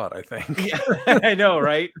than we thought, I think. Yeah, I know,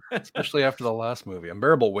 right? Especially after the last movie,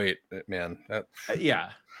 Unbearable Weight, man.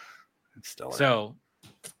 Yeah, it's stellar. So.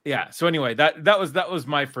 Yeah. So anyway, that was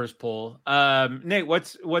my first poll. Nate,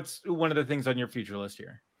 what's one of the things on your future list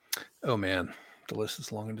here? Oh man, the list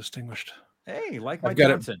is long and distinguished. Hey, I've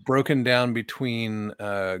got it broken down between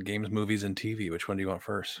games, movies, and TV. Which one do you want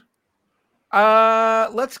first?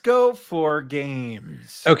 Let's go for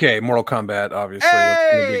games. Okay, Mortal Kombat, obviously.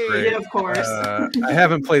 Hey! That's gonna be great. Yeah, of course. I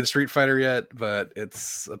haven't played Street Fighter yet, but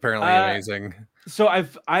it's apparently amazing. So I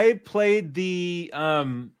played the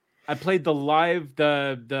live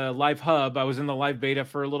the live hub. I was in the live beta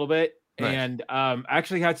for a little bit, nice. And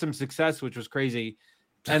actually had some success, which was crazy.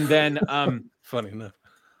 And then funny enough,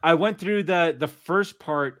 I went through the first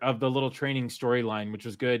part of the little training storyline, which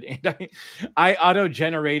was good, and I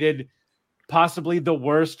auto-generated possibly the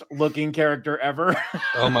worst looking character ever.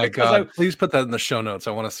 Oh my god! Please put that in the show notes.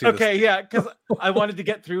 I want to see. Okay, this. Yeah, because I wanted to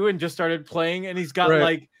get through and just started playing, and he's got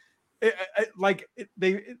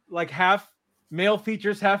half male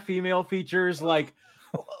features, half female features, like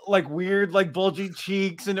weird, bulgy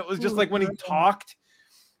cheeks, and it was just when he talked,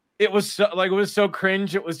 it was so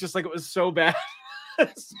cringe. It was just it was so bad.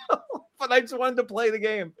 But I just wanted to play the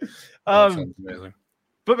game. That sounds amazing.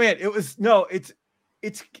 But man, it's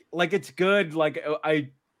good.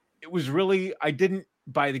 It was really, I didn't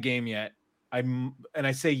buy the game yet. And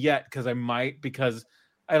I say yet because I might, because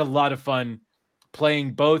I had a lot of fun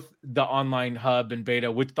playing both the online hub and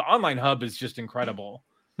beta, which the online hub is just incredible.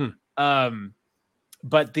 But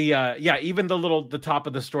even the top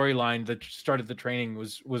of the storyline that started the training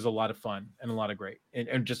was a lot of fun and a lot of great.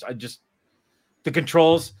 And The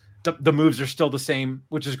controls, the moves are still the same,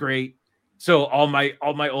 which is great. So all my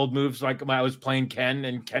old moves, like when I was playing Ken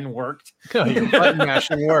and Ken worked. Button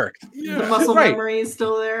mashing worked. Yeah. The muscle memory is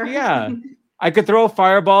still there. Yeah. I could throw a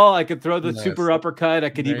fireball. I could throw the super uppercut. I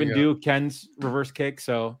could even do Ken's reverse kick.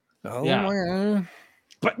 So yeah.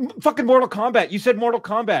 But fucking Mortal Kombat. You said Mortal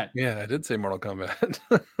Kombat. Yeah, I did say Mortal Kombat.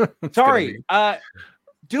 Sorry.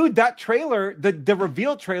 Dude, that trailer, the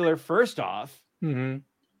reveal trailer, first off,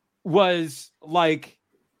 was like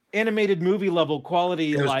animated movie level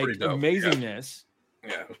quality, like amazingness.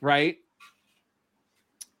 Yeah. Right.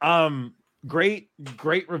 Great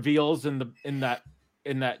reveals in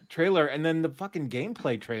that trailer, and then the fucking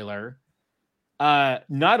gameplay trailer.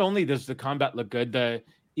 Not only does the combat look good,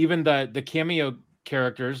 even the cameo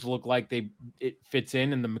characters look like it fits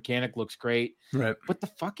in, and the mechanic looks great. Right. But the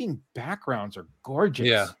fucking backgrounds are gorgeous.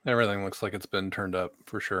 Yeah, everything looks like it's been turned up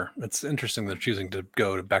for sure. It's interesting they're choosing to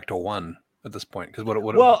go back to 1 at this point, because would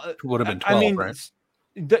have been 12, right?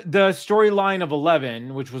 The storyline of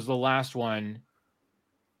 11, which was the last one,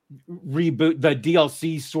 the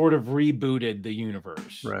DLC sort of rebooted the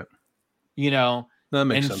universe, right? That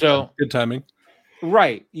makes sense. So good timing,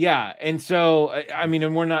 right? Yeah, and so I mean,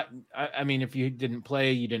 and we're not. I mean, if you didn't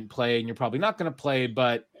play, you didn't play, and you're probably not going to play.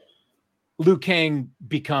 But Liu Kang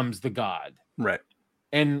becomes the god, right?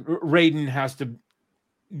 And Raiden has to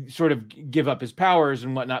sort of give up his powers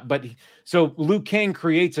and whatnot. But so Liu Kang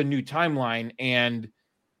creates a new timeline,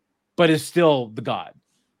 but is still the god.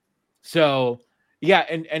 So. Yeah,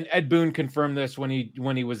 and Ed Boon confirmed this when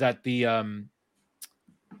he was at the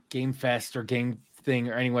Game Fest or Game Thing,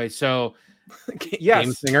 or anyway. So yes,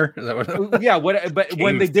 Game Singer. Is that what? Yeah, but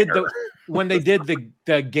when they did the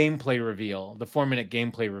gameplay reveal, the 4-minute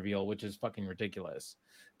gameplay reveal, which is fucking ridiculous,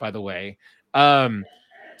 by the way.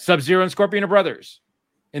 Sub-Zero and Scorpion are brothers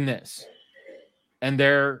in this, and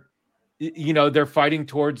they're fighting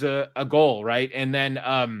towards a goal, right? And then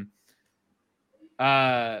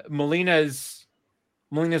Melina's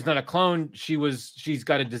not a clone. She's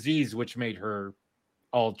got a disease which made her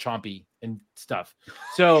all chompy and stuff.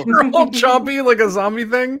 So all chompy like a zombie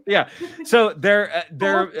thing. Yeah. So they're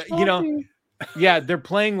they're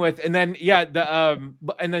playing with, and then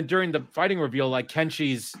and then during the fighting reveal, like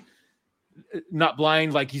Kenshi's not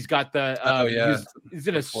blind, like he's got the he's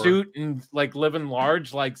in a suit and like living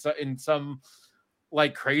large, like in some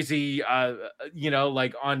like crazy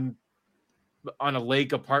like on a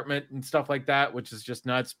lake apartment and stuff like that, which is just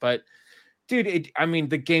nuts. But dude,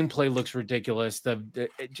 the gameplay looks ridiculous.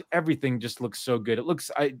 Everything just looks so good. It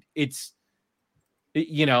looks, it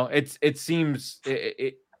seems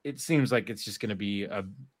like it's just going to be a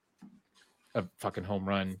fucking home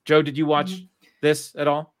run. Joe, did you watch this at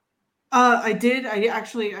all? I did.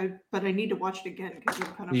 But I need to watch it again because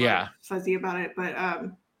I'm kind of like fuzzy about it. But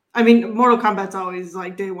Mortal Kombat's always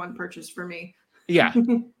like day one purchase for me. Yeah.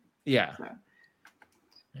 Yeah. So.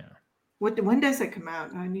 Yeah. When does it come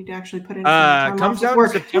out? I need to actually put in. Comes out in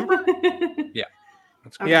September. Yeah.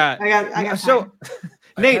 That's cool. Yeah. I got so,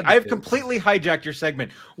 Nate, I've completely hijacked your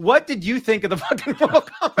segment. What did you think of the fucking Mortal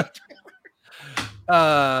Kombat trailer?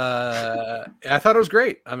 I thought it was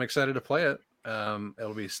great. I'm excited to play it.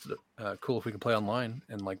 It'll be cool if we can play online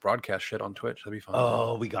and like broadcast shit on Twitch. That'd be fun.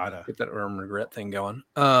 Oh, we gotta get that Rum Regret thing going.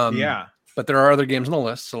 Yeah. But there are other games on the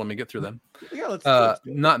list, so let me get through them. Yeah, let's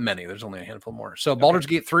not many. There's only a handful more. So Baldur's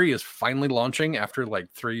Gate 3 is finally launching after like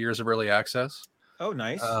 3 years of early access. Oh,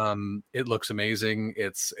 nice. It looks amazing.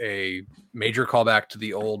 It's a major callback to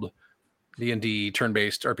the old D&D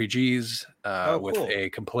turn-based RPGs with a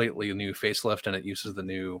completely new facelift, and it uses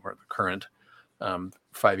the current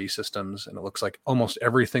 5e systems, and it looks like almost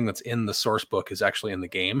everything that's in the source book is actually in the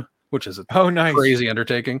game, which is a crazy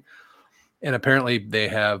undertaking. And apparently they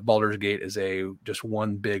have Baldur's Gate is just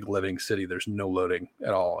one big living city. There's no loading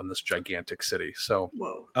at all in this gigantic city. So,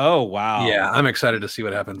 whoa. Oh, wow. Yeah, I'm excited to see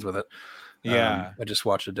what happens with it. Yeah. I just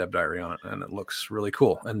watched a dev diary on it, and it looks really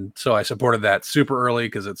cool. And so I supported that super early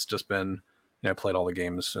because it's just been, I played all the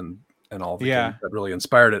games and all the games that really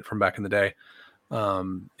inspired it from back in the day.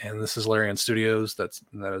 And this is Larian Studios that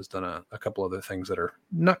has done a couple other things that are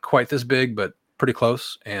not quite this big, but pretty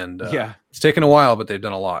close. And it's taken a while, but they've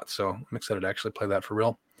done a lot. So I'm excited to actually play that for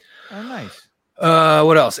real. Oh, nice.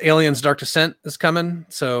 What else? Aliens Dark Descent is coming.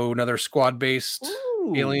 So another squad-based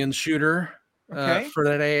alien shooter for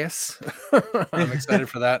that ass. I'm excited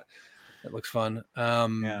for that. It looks fun.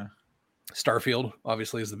 Starfield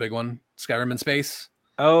obviously is the big one. Skyrim in space.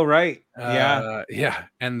 Oh, right. Yeah.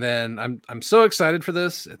 And then I'm so excited for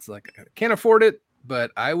this. It's like I can't afford it,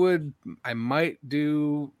 but I might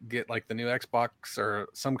get like the new Xbox or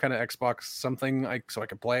some kind of Xbox something so I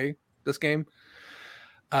could play this game.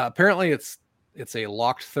 Apparently it's it's a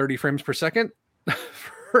locked 30 frames per second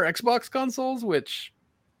for Xbox consoles, which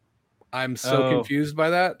I'm so confused by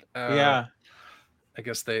that. Yeah. I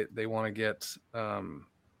guess they want to get, I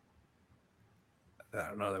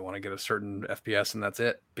don't know, they want to get a certain FPS and that's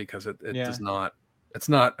it, because it does not, it's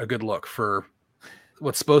not a good look for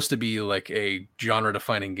what's supposed to be like a genre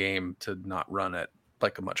defining game to not run at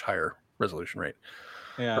like a much higher resolution rate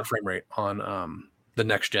or frame rate on the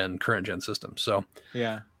next gen, current gen system. So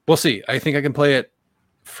we'll see. I think I can play it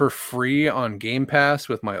for free on Game Pass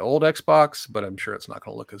with my old Xbox, but I'm sure it's not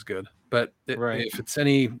going to look as good. But if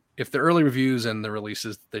the early reviews and the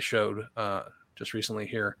releases that they showed just recently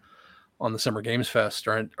here on the Summer Games Fest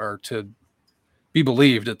are to be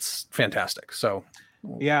believed, it's fantastic. So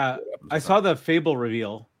I saw the Fable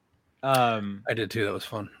reveal. I did too. That was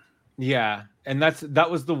fun. Yeah, and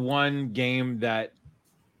that was the one game that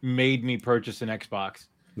made me purchase an Xbox.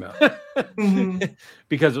 No.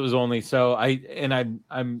 Because it was only I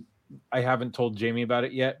haven't told Jamie about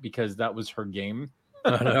it yet because that was her game.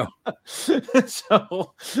 I know.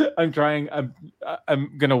 So I'm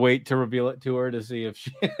gonna wait to reveal it to her to see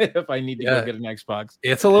if I need to go get an Xbox.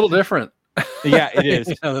 It's a little different. Yeah, it is.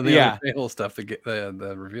 Than the other Fable stuff.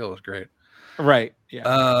 The reveal was great. Right.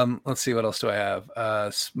 Yeah. Let's see, what else do I have?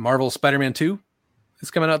 Marvel Spider-Man 2 is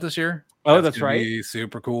coming out this year. Oh, that's right. Be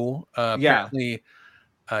super cool. Apparently,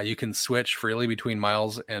 you can switch freely between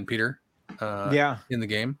Miles and Peter. In the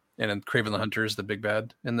game, and then Kraven the Hunter is the big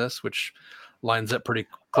bad in this, which lines up pretty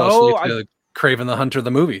closely to Kraven the Hunter,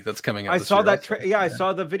 the movie that's coming out. I saw that. I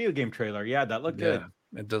saw the video game trailer. Yeah, that looked good.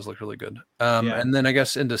 It does look really good. And then I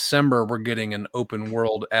guess in December we're getting an open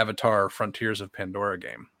world Avatar Frontiers of Pandora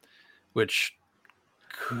game, which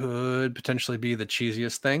could potentially be the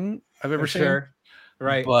cheesiest thing I've ever seen.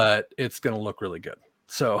 Right. But it's going to look really good.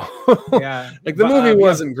 So like the movie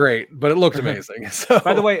wasn't great, but it looked amazing. So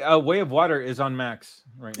by the way, Way of Water is on Max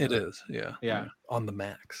right now. It is. Yeah. On the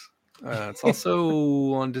Max. It's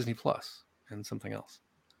also on Disney Plus and something else.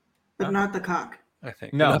 But not the cock. I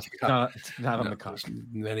think. No, it's not on the cock.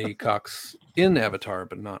 Many cocks in Avatar,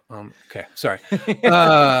 but not okay. Sorry.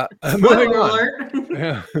 Moving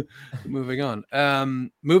on. Moving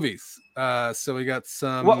on. Movies. So we got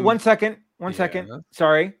some. One second.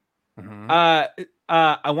 Sorry. Mm-hmm.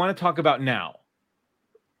 I want to talk about now.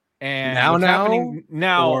 And what's happening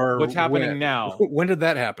now? What's happening now? When did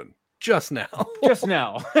that happen? Just now. Just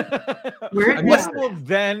now. What will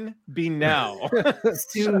then be now?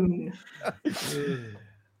 Soon.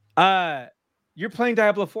 You're playing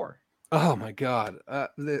Diablo 4. Oh my god.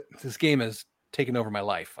 This game has taken over my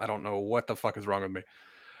life. I don't know what the fuck is wrong with me.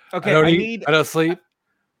 Okay, I don't sleep.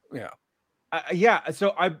 Yeah.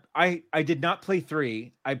 So I did not play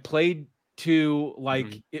 3. I played 2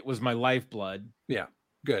 like it was my lifeblood. Yeah.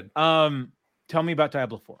 Good. Tell me about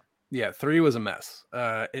Diablo 4. Yeah, 3 was a mess.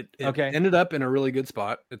 It ended up in a really good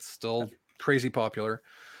spot. It's still crazy popular.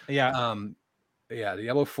 Yeah.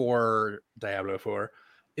 Diablo 4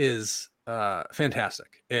 is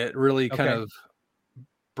fantastic. It really kind of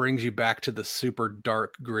brings you back to the super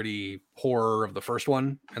dark, gritty horror of the first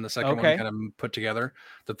one, and the second one kind of put together.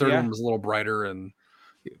 The third one was a little brighter, and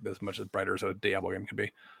as much as brighter as a Diablo game could be.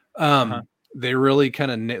 They really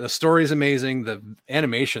kind of the story is amazing. The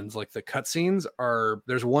animations, like the cutscenes,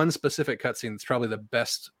 there's one specific cutscene that's probably the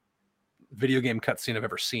best video game cutscene I've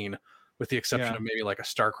ever seen, with the exception of maybe like a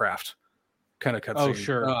StarCraft kind of cutscene. Oh,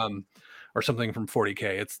 sure. Or something from 40K.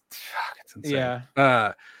 It's insane. Yeah.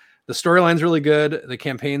 The storyline's really good. The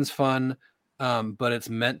campaign's fun, but it's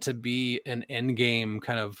meant to be an end game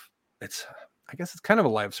kind of. I guess it's kind of a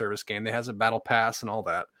live service game. It has a battle pass and all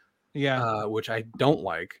that. Yeah. Which I don't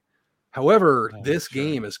like. However, this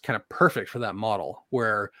game is kind of perfect for that model,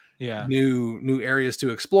 where new areas to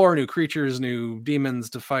explore, new creatures, new demons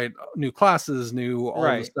to fight, new classes, all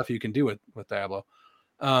the stuff you can do with Diablo.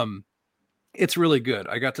 It's really good.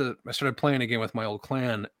 I started playing again with my old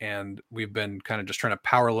clan, and we've been kind of just trying to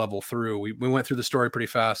power level through. We went through the story pretty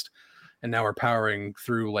fast, and now we're powering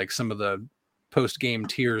through like some of the post-game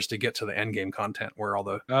tiers to get to the end game content, where all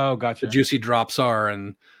the the juicy drops are,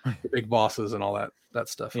 and the big bosses and all that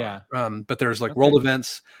stuff. But there's like world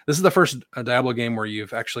events. This is the first Diablo game where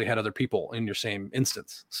you've actually had other people in your same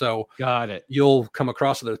instance. So got it. You'll come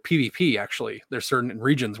across the PvP. Actually, there's certain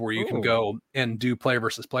regions where you can go and do player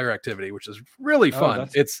versus player activity, which is really fun.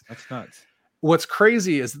 That's nuts. What's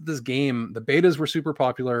crazy is that this game, the betas were super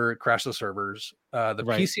popular. It crashed the servers. The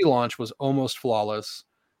PC launch was almost flawless.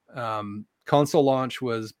 Console launch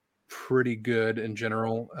was pretty good in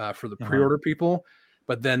general for the pre-order people,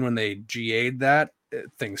 but then when they GA'd that,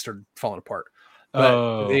 things started falling apart.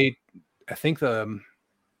 But I think the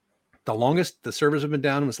The longest the servers have been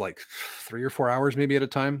down was like 3 or 4 hours maybe at a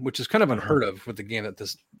time, which is kind of unheard of with the game that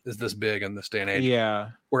is this big in this day and age. Yeah.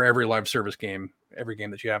 Where every live service game, every game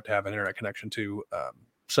that you have to have an internet connection to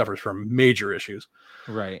suffers from major issues.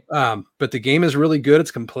 Right. But the game is really good. It's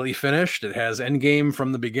completely finished. It has end game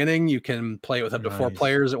from the beginning. You can play it with up to 4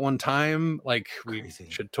 players at one time. Like we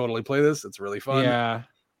should totally play this. It's really fun. Yeah.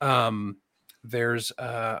 There's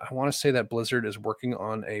I want to say that Blizzard is working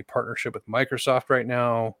on a partnership with Microsoft right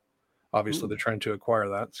now. Obviously, they're trying to acquire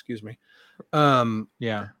that. Excuse me.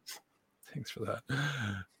 Yeah. Thanks for that.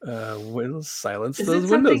 Will silence Is those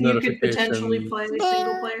it Windows something you notifications. could potentially play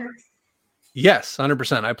single player? Yes,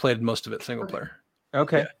 100%. I played most of it single player.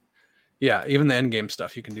 Okay. Yeah, even the end game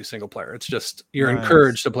stuff you can do single player. It's just you're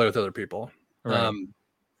encouraged to play with other people. Right.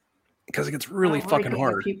 Because it gets really fucking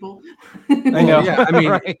hard. People. I know. Yeah, I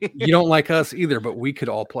mean, you don't like us either, but we could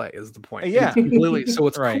all play is the point. Yeah. Completely. So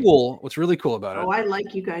what's cool, what's really cool about it. Oh, I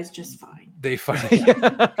like you guys just fine. They fight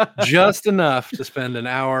just enough to spend an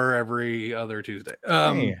hour every other Tuesday.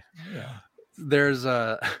 There's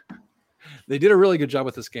they did a really good job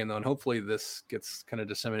with this game though, and hopefully this gets kind of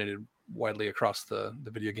disseminated widely across the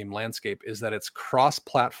video game landscape, is that it's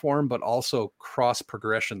cross-platform but also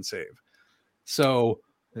cross-progression save. So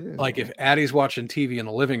like if Addie's watching TV in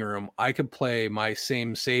the living room, I could play my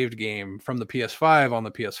same saved game from the PS5 on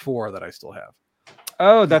the PS4 that I still have.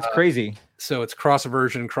 Oh, that's crazy. So it's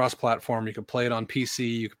cross-version, cross-platform. You could play it on PC.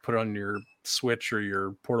 You could put it on your Switch or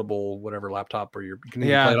your portable, whatever laptop, or you can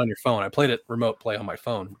even play it on your phone. I played it remote play on my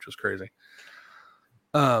phone, which was crazy.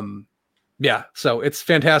 Yeah, so it's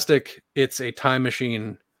fantastic. It's a time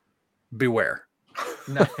machine. Beware.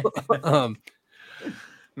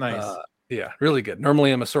 Nice. Yeah, really good.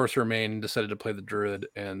 Normally I'm a sorcerer main, decided to play the druid.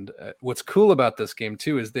 And what's cool about this game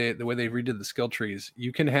too is the way they redid the skill trees.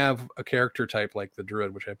 You can have a character type like the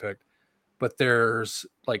druid, which I picked, but there's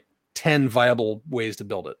like 10 viable ways to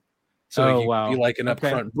build it. So you could be like an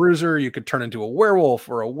upfront bruiser. You could turn into a werewolf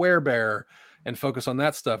or a werebear and focus on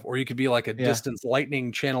that stuff. Or you could be like a distance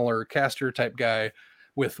lightning channeler caster type guy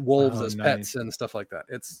with wolves as pets and stuff like that.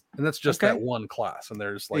 And that's just that one class. And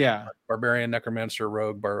there's like barbarian, necromancer,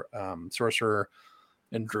 rogue, sorcerer,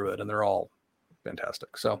 and druid, and they're all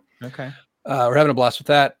fantastic. So we're having a blast with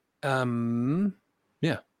that.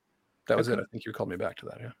 Yeah, that was it. I think you called me back to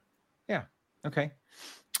that. Yeah. Okay.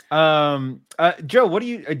 Joe, what do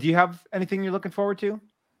you have anything you're looking forward to?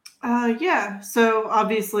 Yeah. So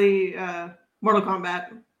obviously, Mortal Kombat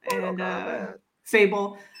and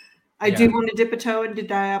Fable. I do want to dip a toe into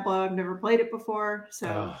Diablo. I've never played it before,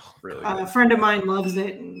 so really a friend of mine loves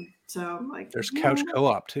it, and so I'm like, there's couch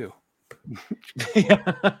co-op too.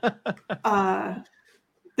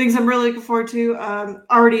 Things I'm really looking forward to.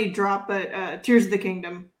 Already dropped, but Tears of the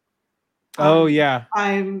Kingdom.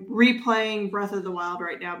 I'm replaying Breath of the Wild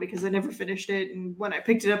right now because I never finished it, and when I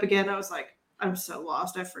picked it up again, I was like, I'm so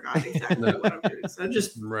lost. I forgot exactly what I'm doing. So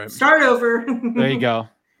just start over. There you go.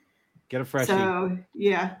 Get a freshie. So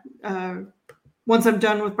yeah, once I'm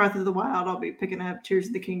done with Breath of the Wild, I'll be picking up Tears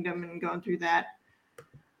of the Kingdom and going through that.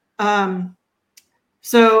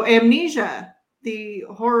 So Amnesia, the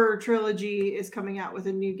horror trilogy, is coming out with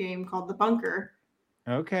a new game called The Bunker.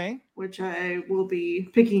 Okay. Which I will be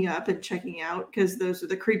picking up and checking out because those are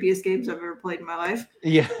the creepiest games I've ever played in my life.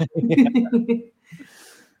 Yeah.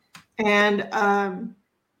 And have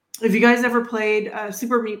you guys ever played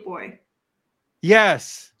Super Meat Boy?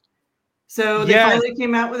 Yes. So they finally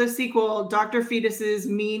came out with a sequel, Dr. Fetus's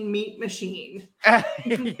Mean Meat Machine.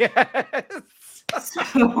 Yes. So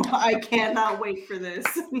I cannot wait for this.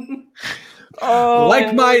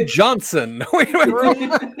 Like my Johnson. Great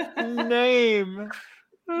name.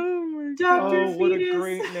 Oh my God. What a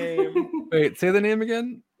great name. Wait, say the name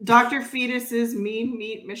again. Dr. Fetus's Mean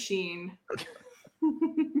Meat Machine.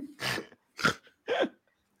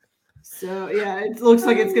 So yeah, it looks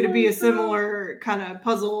like it's going to be a similar kind of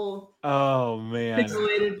puzzle. Oh man,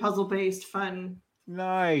 pixelated, puzzle-based, fun.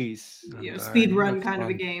 Nice. Speed run kind of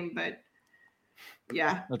a game, but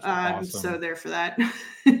yeah, I'm so there for that.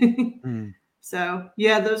 So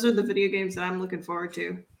yeah, those are the video games that I'm looking forward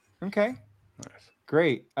to. Okay, nice.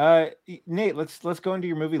 Great. Nate, let's go into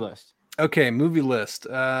your movie list. Okay, movie list.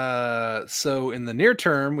 So in the near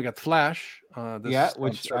term, we got The Flash.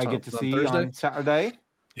 Which I get to see on Saturday.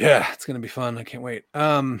 Yeah, it's gonna be fun. I can't wait.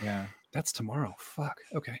 That's tomorrow. Fuck.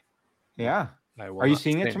 Okay. Yeah. Are you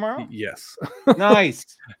seeing it tomorrow? Yes. Nice.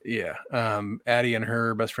 Yeah. Addie and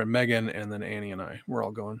her best friend Megan, and then Annie and I. We're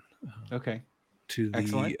all going. Okay. To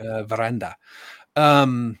the veranda.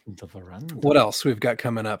 The veranda. What else we've got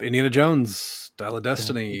coming up? Indiana Jones, Dial of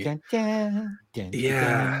Destiny. Yeah.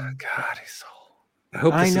 God, he's so. I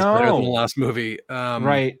hope this is better than the last movie.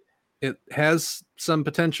 Right. it has some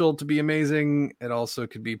potential to be amazing. It also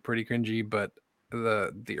could be pretty cringy, but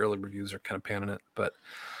the early reviews are kind of panning it. But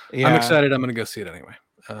I'm excited. I'm going to go see it anyway.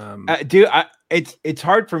 Dude, it's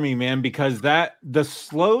hard for me, man, because the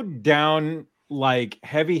slowed down, like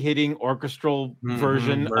heavy hitting orchestral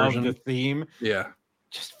version of the theme,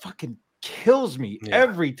 just fucking kills me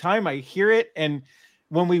every time I hear it. And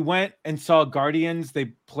when we went and saw Guardians, they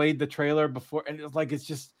played the trailer before, and it's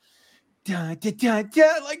just da, da, da,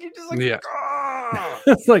 da, like you're just like, oh.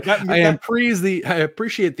 It's like I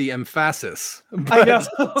appreciate the emphasis, but I know.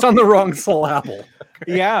 It's on the wrong syllable.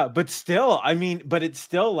 Yeah, but still, I mean, but it's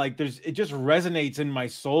still like it just resonates in my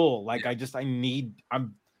soul. Like I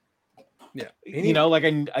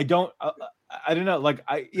don't know, like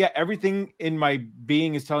everything in my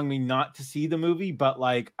being is telling me not to see the movie, but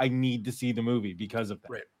like I need to see the movie because of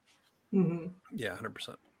that. Right. Mm-hmm. Yeah,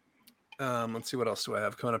 100%. Let's see, what else do I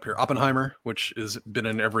have coming up here? Oppenheimer, which has been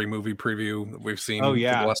in every movie preview that we've seen for the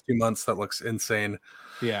last 2 months. That looks insane.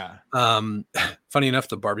 Yeah. Funny enough,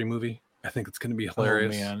 the Barbie movie, I think it's going to be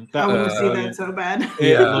hilarious. Oh, man. I want to see that so bad.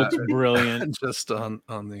 It looks brilliant. Just on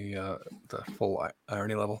the full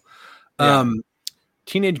irony level. Yeah.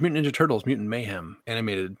 Teenage Mutant Ninja Turtles Mutant Mayhem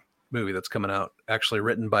animated movie that's coming out, actually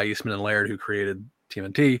written by Eastman and Laird, who created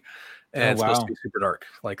TMNT, and it's supposed to be super dark,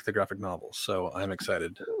 like the graphic novels. So I'm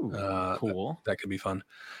excited. Ooh, cool. That could be fun.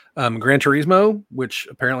 Gran Turismo, which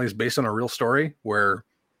apparently is based on a real story where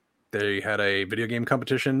they had a video game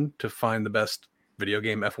competition to find the best video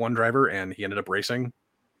game F1 driver, and he ended up racing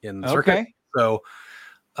in the circuit. So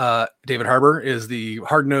David Harbour is the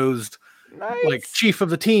hard-nosed like chief of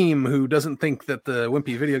the team who doesn't think that the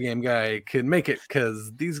wimpy video game guy can make it because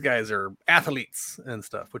these guys are athletes and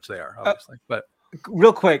stuff, which they are, obviously. But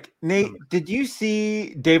real quick, Nate, did you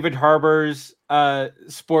see David Harbour's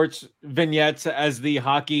sports vignettes as the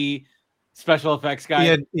hockey special effects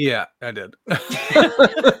guy? Yeah, I did.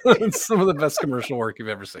 It's some of the best commercial work you've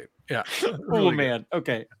ever seen. Yeah. Really man. Good.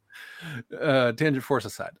 Okay. Tangent force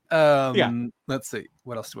aside. Let's see.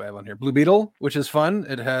 What else do I have on here? Blue Beetle, which is fun.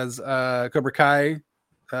 It has Cobra Kai.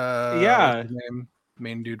 What's his name?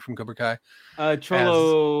 Main dude from Cobra Kai.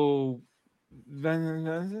 Cholo.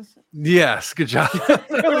 Yes, good job. Cover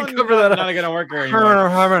that. Not gonna work here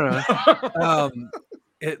anymore.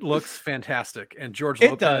 It looks fantastic, and George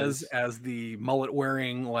Lopez as the mullet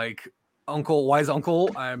wearing like wise uncle.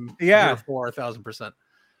 I'm here for 1,000%.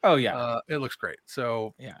 Oh yeah, it looks great.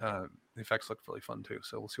 So the effects look really fun too.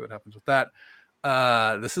 So we'll see what happens with that.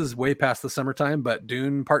 This is way past the summertime, but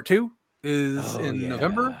Dune Part 2 is in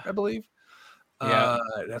November, I believe. Yeah,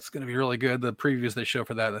 that's going to be really good. The previews they show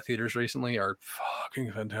for that in the theaters recently are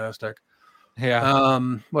fucking fantastic. Yeah.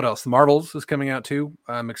 What else? The Marvels is coming out too.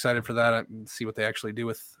 I'm excited for that. I see what they actually do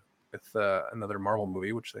with another Marvel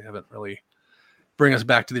movie, which they haven't really bring us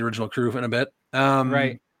back to the original crew in a bit.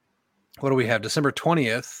 Right. What do we have? December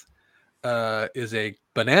 20th is a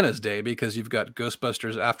bananas day because you've got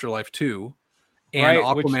Ghostbusters Afterlife 2 and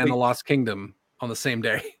Aquaman the Lost Kingdom on the same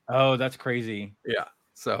day. Oh, that's crazy. Yeah.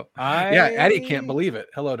 So Addie can't believe it.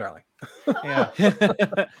 Hello, darling. Yeah.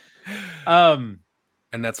 And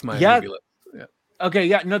that's my movie list. Yeah. Okay.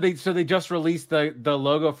 Yeah. No, they just released the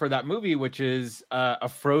logo for that movie, which is a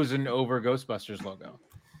frozen over Ghostbusters logo,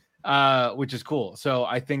 which is cool. So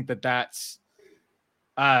I think that's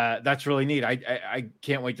really neat. I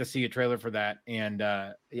can't wait to see a trailer for that. And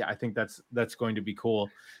I think that's going to be cool.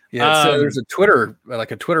 Yeah, so there's a Twitter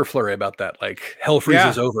flurry about that. Like hell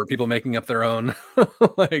freezes over, people making up their own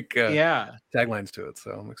taglines to it.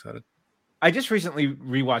 So I'm excited. I just recently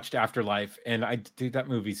rewatched Afterlife, and that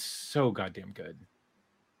movie's so goddamn good.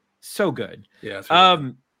 So good. Yeah.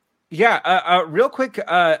 Really good. Real quick,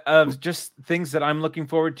 of just things that I'm looking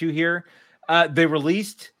forward to here. They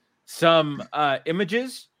released some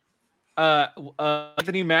images.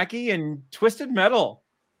 Anthony Mackie and Twisted Metal.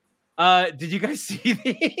 Did you guys see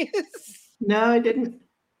these? No, I didn't.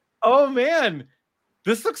 Oh man,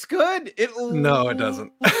 this looks good. No, it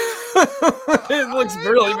doesn't. It looks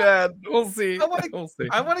really bad. We'll see. I want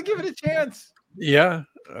to give it a chance. Yeah,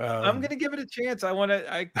 I'm gonna give it a chance.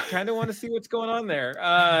 I kind of want to see what's going on there.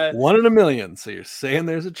 1 in a million. So you're saying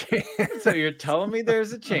there's a chance? So you're telling me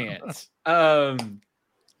there's a chance. And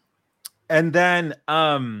then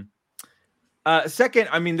second,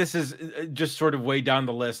 I mean, this is just sort of way down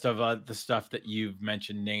the list of the stuff that you've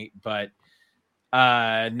mentioned, Nate, but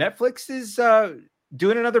Netflix is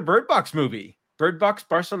doing another Bird Box movie, Bird Box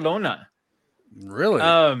Barcelona. Really?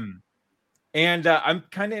 And I'm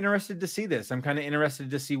kind of interested to see this. I'm kind of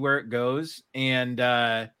interested to see where it goes and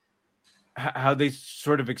how they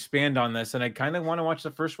sort of expand on this. And I kind of want to watch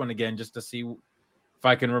the first one again just to see if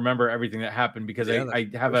I can remember everything that happened, because I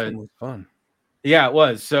have a was fun. Yeah, it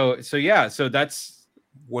was. So that's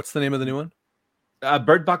what's the name of the new one?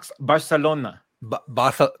 Bird Box Barcelona.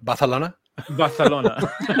 Barcelona.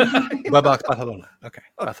 Barcelona. Bird Box Barcelona. Okay,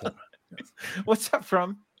 Barcelona. Yes. What's that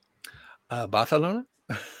from? Barcelona.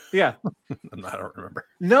 Yeah, I don't remember.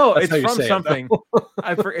 No, it's from something.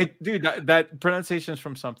 I forget, dude. That pronunciation is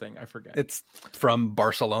from something. I forget. It's from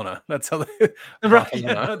Barcelona. That's how they. Right.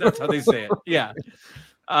 Yeah, that's how they say it. Yeah.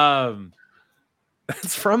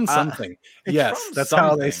 It's from something. It's yes, from that's something.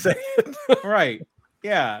 how they say it. Right.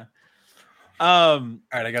 Yeah. All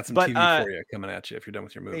right, I got some TV for you coming at you if you're done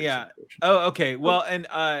with your movie. Yeah. Oh, okay. Well, and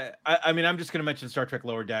I mean, I'm just gonna mention Star Trek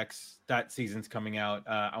Lower Decks. That season's coming out.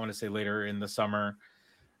 I want to say later in the summer.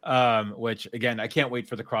 Which again, I can't wait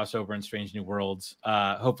for the crossover in Strange New Worlds.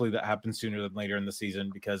 Hopefully that happens sooner than later in the season,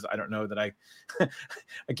 because I don't know that I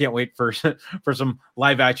can't wait for some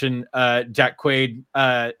live action Jack Quaid,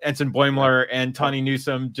 Ensign Boimler, and Tawny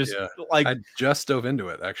Newsome. I just dove into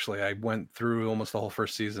it. Actually, I went through almost the whole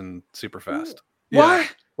first season super fast. What? Yeah.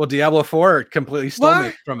 Well, Diablo 4 completely stole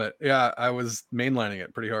me from it. Yeah, I was mainlining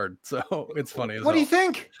it pretty hard, so it's funny. What do you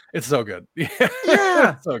think? It's so good. Yeah,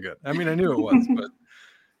 it's so good. I mean, I knew it was, but.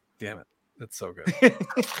 Damn it. That's so good.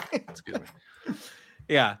 Excuse me.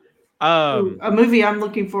 Yeah. A movie I'm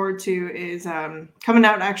looking forward to is coming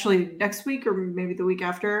out actually next week or maybe the week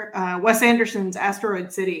after. Wes Anderson's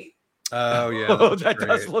Asteroid City. Oh, yeah. That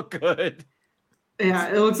does look good. Yeah,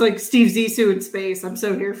 it looks like Steve Zissou in space. I'm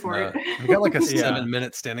so here for it. We got like a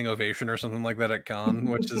 7-minute standing ovation or something like that at Cannes,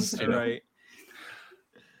 which is right.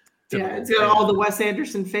 Yeah, it's got all the Wes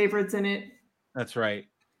Anderson favorites in it. That's right.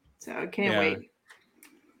 So I can't wait.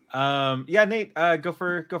 Nate, go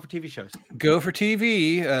for TV shows. Go for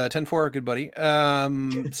TV. 10-4, good buddy.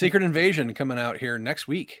 Secret Invasion coming out here next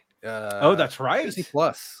week. That's right. Disney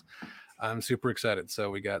Plus. I'm super excited.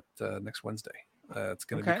 So we got next Wednesday. It's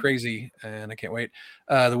going to be crazy, and I can't wait.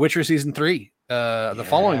 The Witcher season 3. The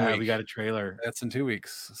following week we got a trailer. That's in 2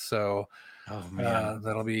 weeks. So oh man,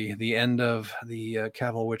 that'll be the end of the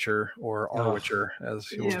Cavill Witcher, or our Witcher, as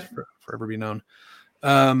he will forever be known.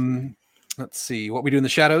 Let's see what we do in the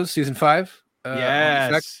shadows, season 5.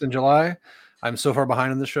 Yes, in July. I'm so far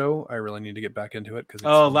behind in the show. I really need to get back into it because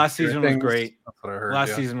last season was great. That's what I heard.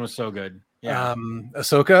 Last season was so good. Yeah.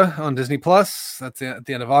 Ahsoka on Disney Plus. That's at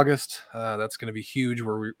the end of August. That's going to be huge.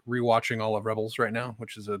 We're rewatching all of Rebels right now,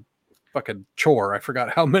 which is a fucking chore. I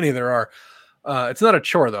forgot how many there are. It's not a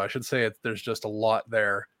chore though. I should say there's just a lot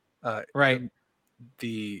there. Right.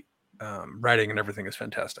 The writing and everything is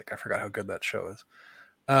fantastic. I forgot how good that show is.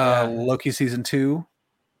 Loki season 2.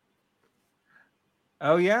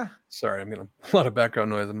 Oh yeah. Sorry, I'm getting a lot of background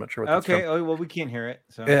noise. I'm not sure what that's from. Oh well, we can't hear it.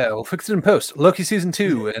 So. Yeah, we'll fix it in post. Loki season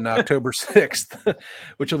 2 in October 6th,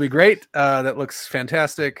 which will be great. That looks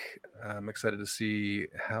fantastic. I'm excited to see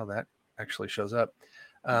how that actually shows up.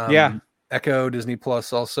 Echo Disney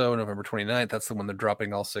Plus also November 29th. That's the one they're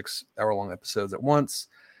dropping all 6 hour-long episodes at once.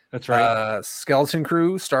 That's right. Skeleton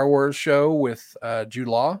Crew Star Wars show with Jude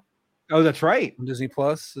Law. Oh, that's right. Disney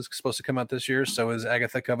Plus is supposed to come out this year. So is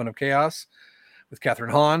Agatha Coven of Chaos with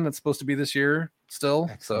Catherine Hahn. That's supposed to be this year still.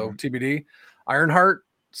 Excellent. So TBD. Ironheart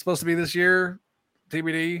supposed to be this year.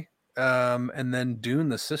 TBD. And then Dune: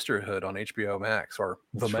 The Sisterhood on HBO Max, or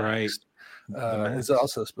The Max, is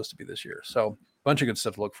also supposed to be this year. So a bunch of good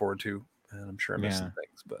stuff to look forward to. And I'm sure I'm missing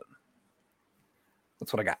things, but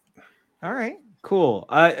that's what I got. All right, cool.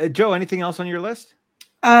 Joe, anything else on your list?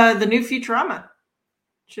 The new Futurama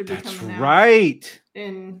should be coming out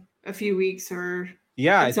in a few weeks or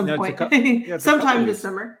at some point. Sometime this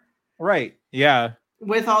summer. Right. Yeah.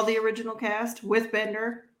 With all the original cast, with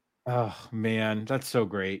Bender. Oh man, that's so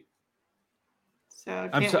great. So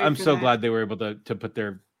I'm so glad they were able to put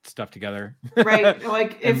their stuff together. Right.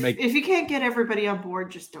 Like if you can't get everybody on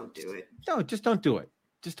board, just don't do it. No, just don't do it.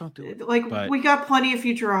 Just don't do it. Like we got plenty of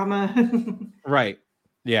Futurama. Right.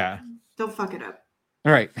 Yeah. Don't fuck it up.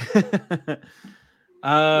 All right.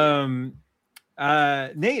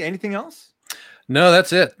 Nate, anything else? No,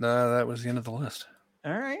 that's it. That was the end of the list.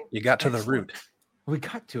 All right. You got to the root. We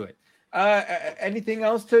got to it. Anything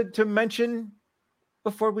else to mention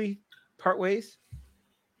before we part ways?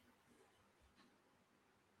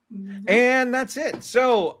 And that's it.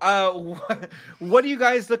 So, what are you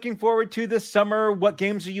guys looking forward to this summer? What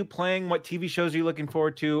games are you playing? What TV shows are you looking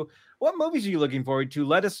forward to? What movies are you looking forward to?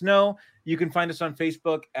 Let us know. You can find us on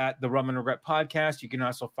Facebook at the Rum and Regret Podcast. You can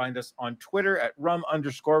also find us on Twitter at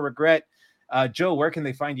rum_regret. Joe, where can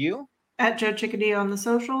they find you? At Joe Chickadee on the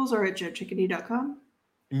socials or at joechickadee.com.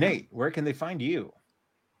 Nate, where can they find you?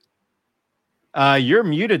 You're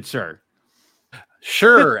muted, sir.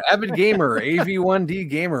 Sure. Avid Gamer, AV1D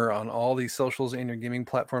Gamer on all the socials and your gaming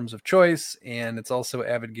platforms of choice. And it's also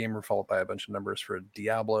Avid Gamer followed by a bunch of numbers for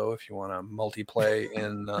Diablo if you want to multiplay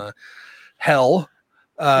in hell.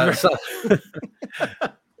 So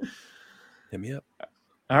hit me up.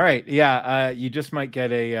 All right. Yeah. You just might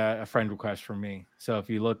get a friend request from me. So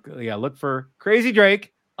if you look for Crazy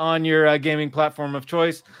Drake on your gaming platform of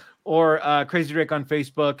choice, or Crazy Drake on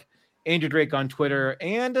Facebook, Andrew Drake on Twitter.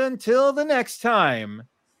 And until the next time,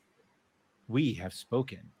 we have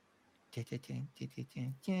spoken.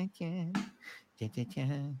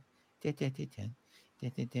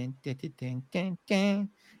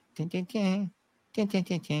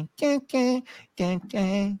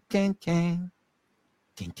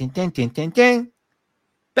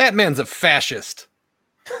 Batman's a fascist.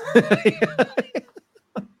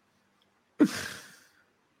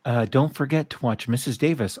 Don't forget to watch Mrs.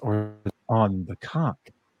 Davis or On the Cock.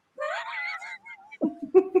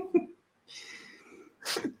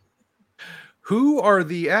 Who are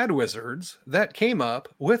the ad wizards that came up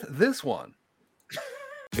with this one?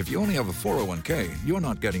 If you only have a 401k, you're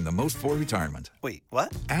not getting the most for retirement. Wait,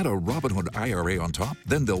 what? Add a Robinhood IRA on top,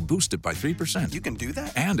 then they'll boost it by 3%. You can do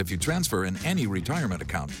that? And if you transfer in any retirement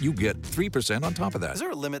account, you get 3% on top of that. Is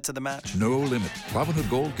there a limit to the match? No limit. Robinhood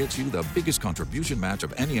Gold gets you the biggest contribution match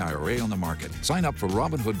of any IRA on the market. Sign up for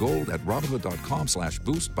Robinhood Gold at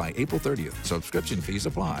Robinhood.com/boost by April 30th. Subscription fees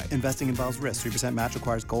apply. Investing involves risk. 3% match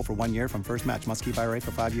requires gold for 1 year from first match. Must keep IRA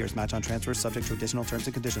for 5 years. Match on transfers subject to additional terms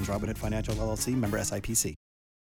and conditions. Robinhood Financial LLC, member SIPC.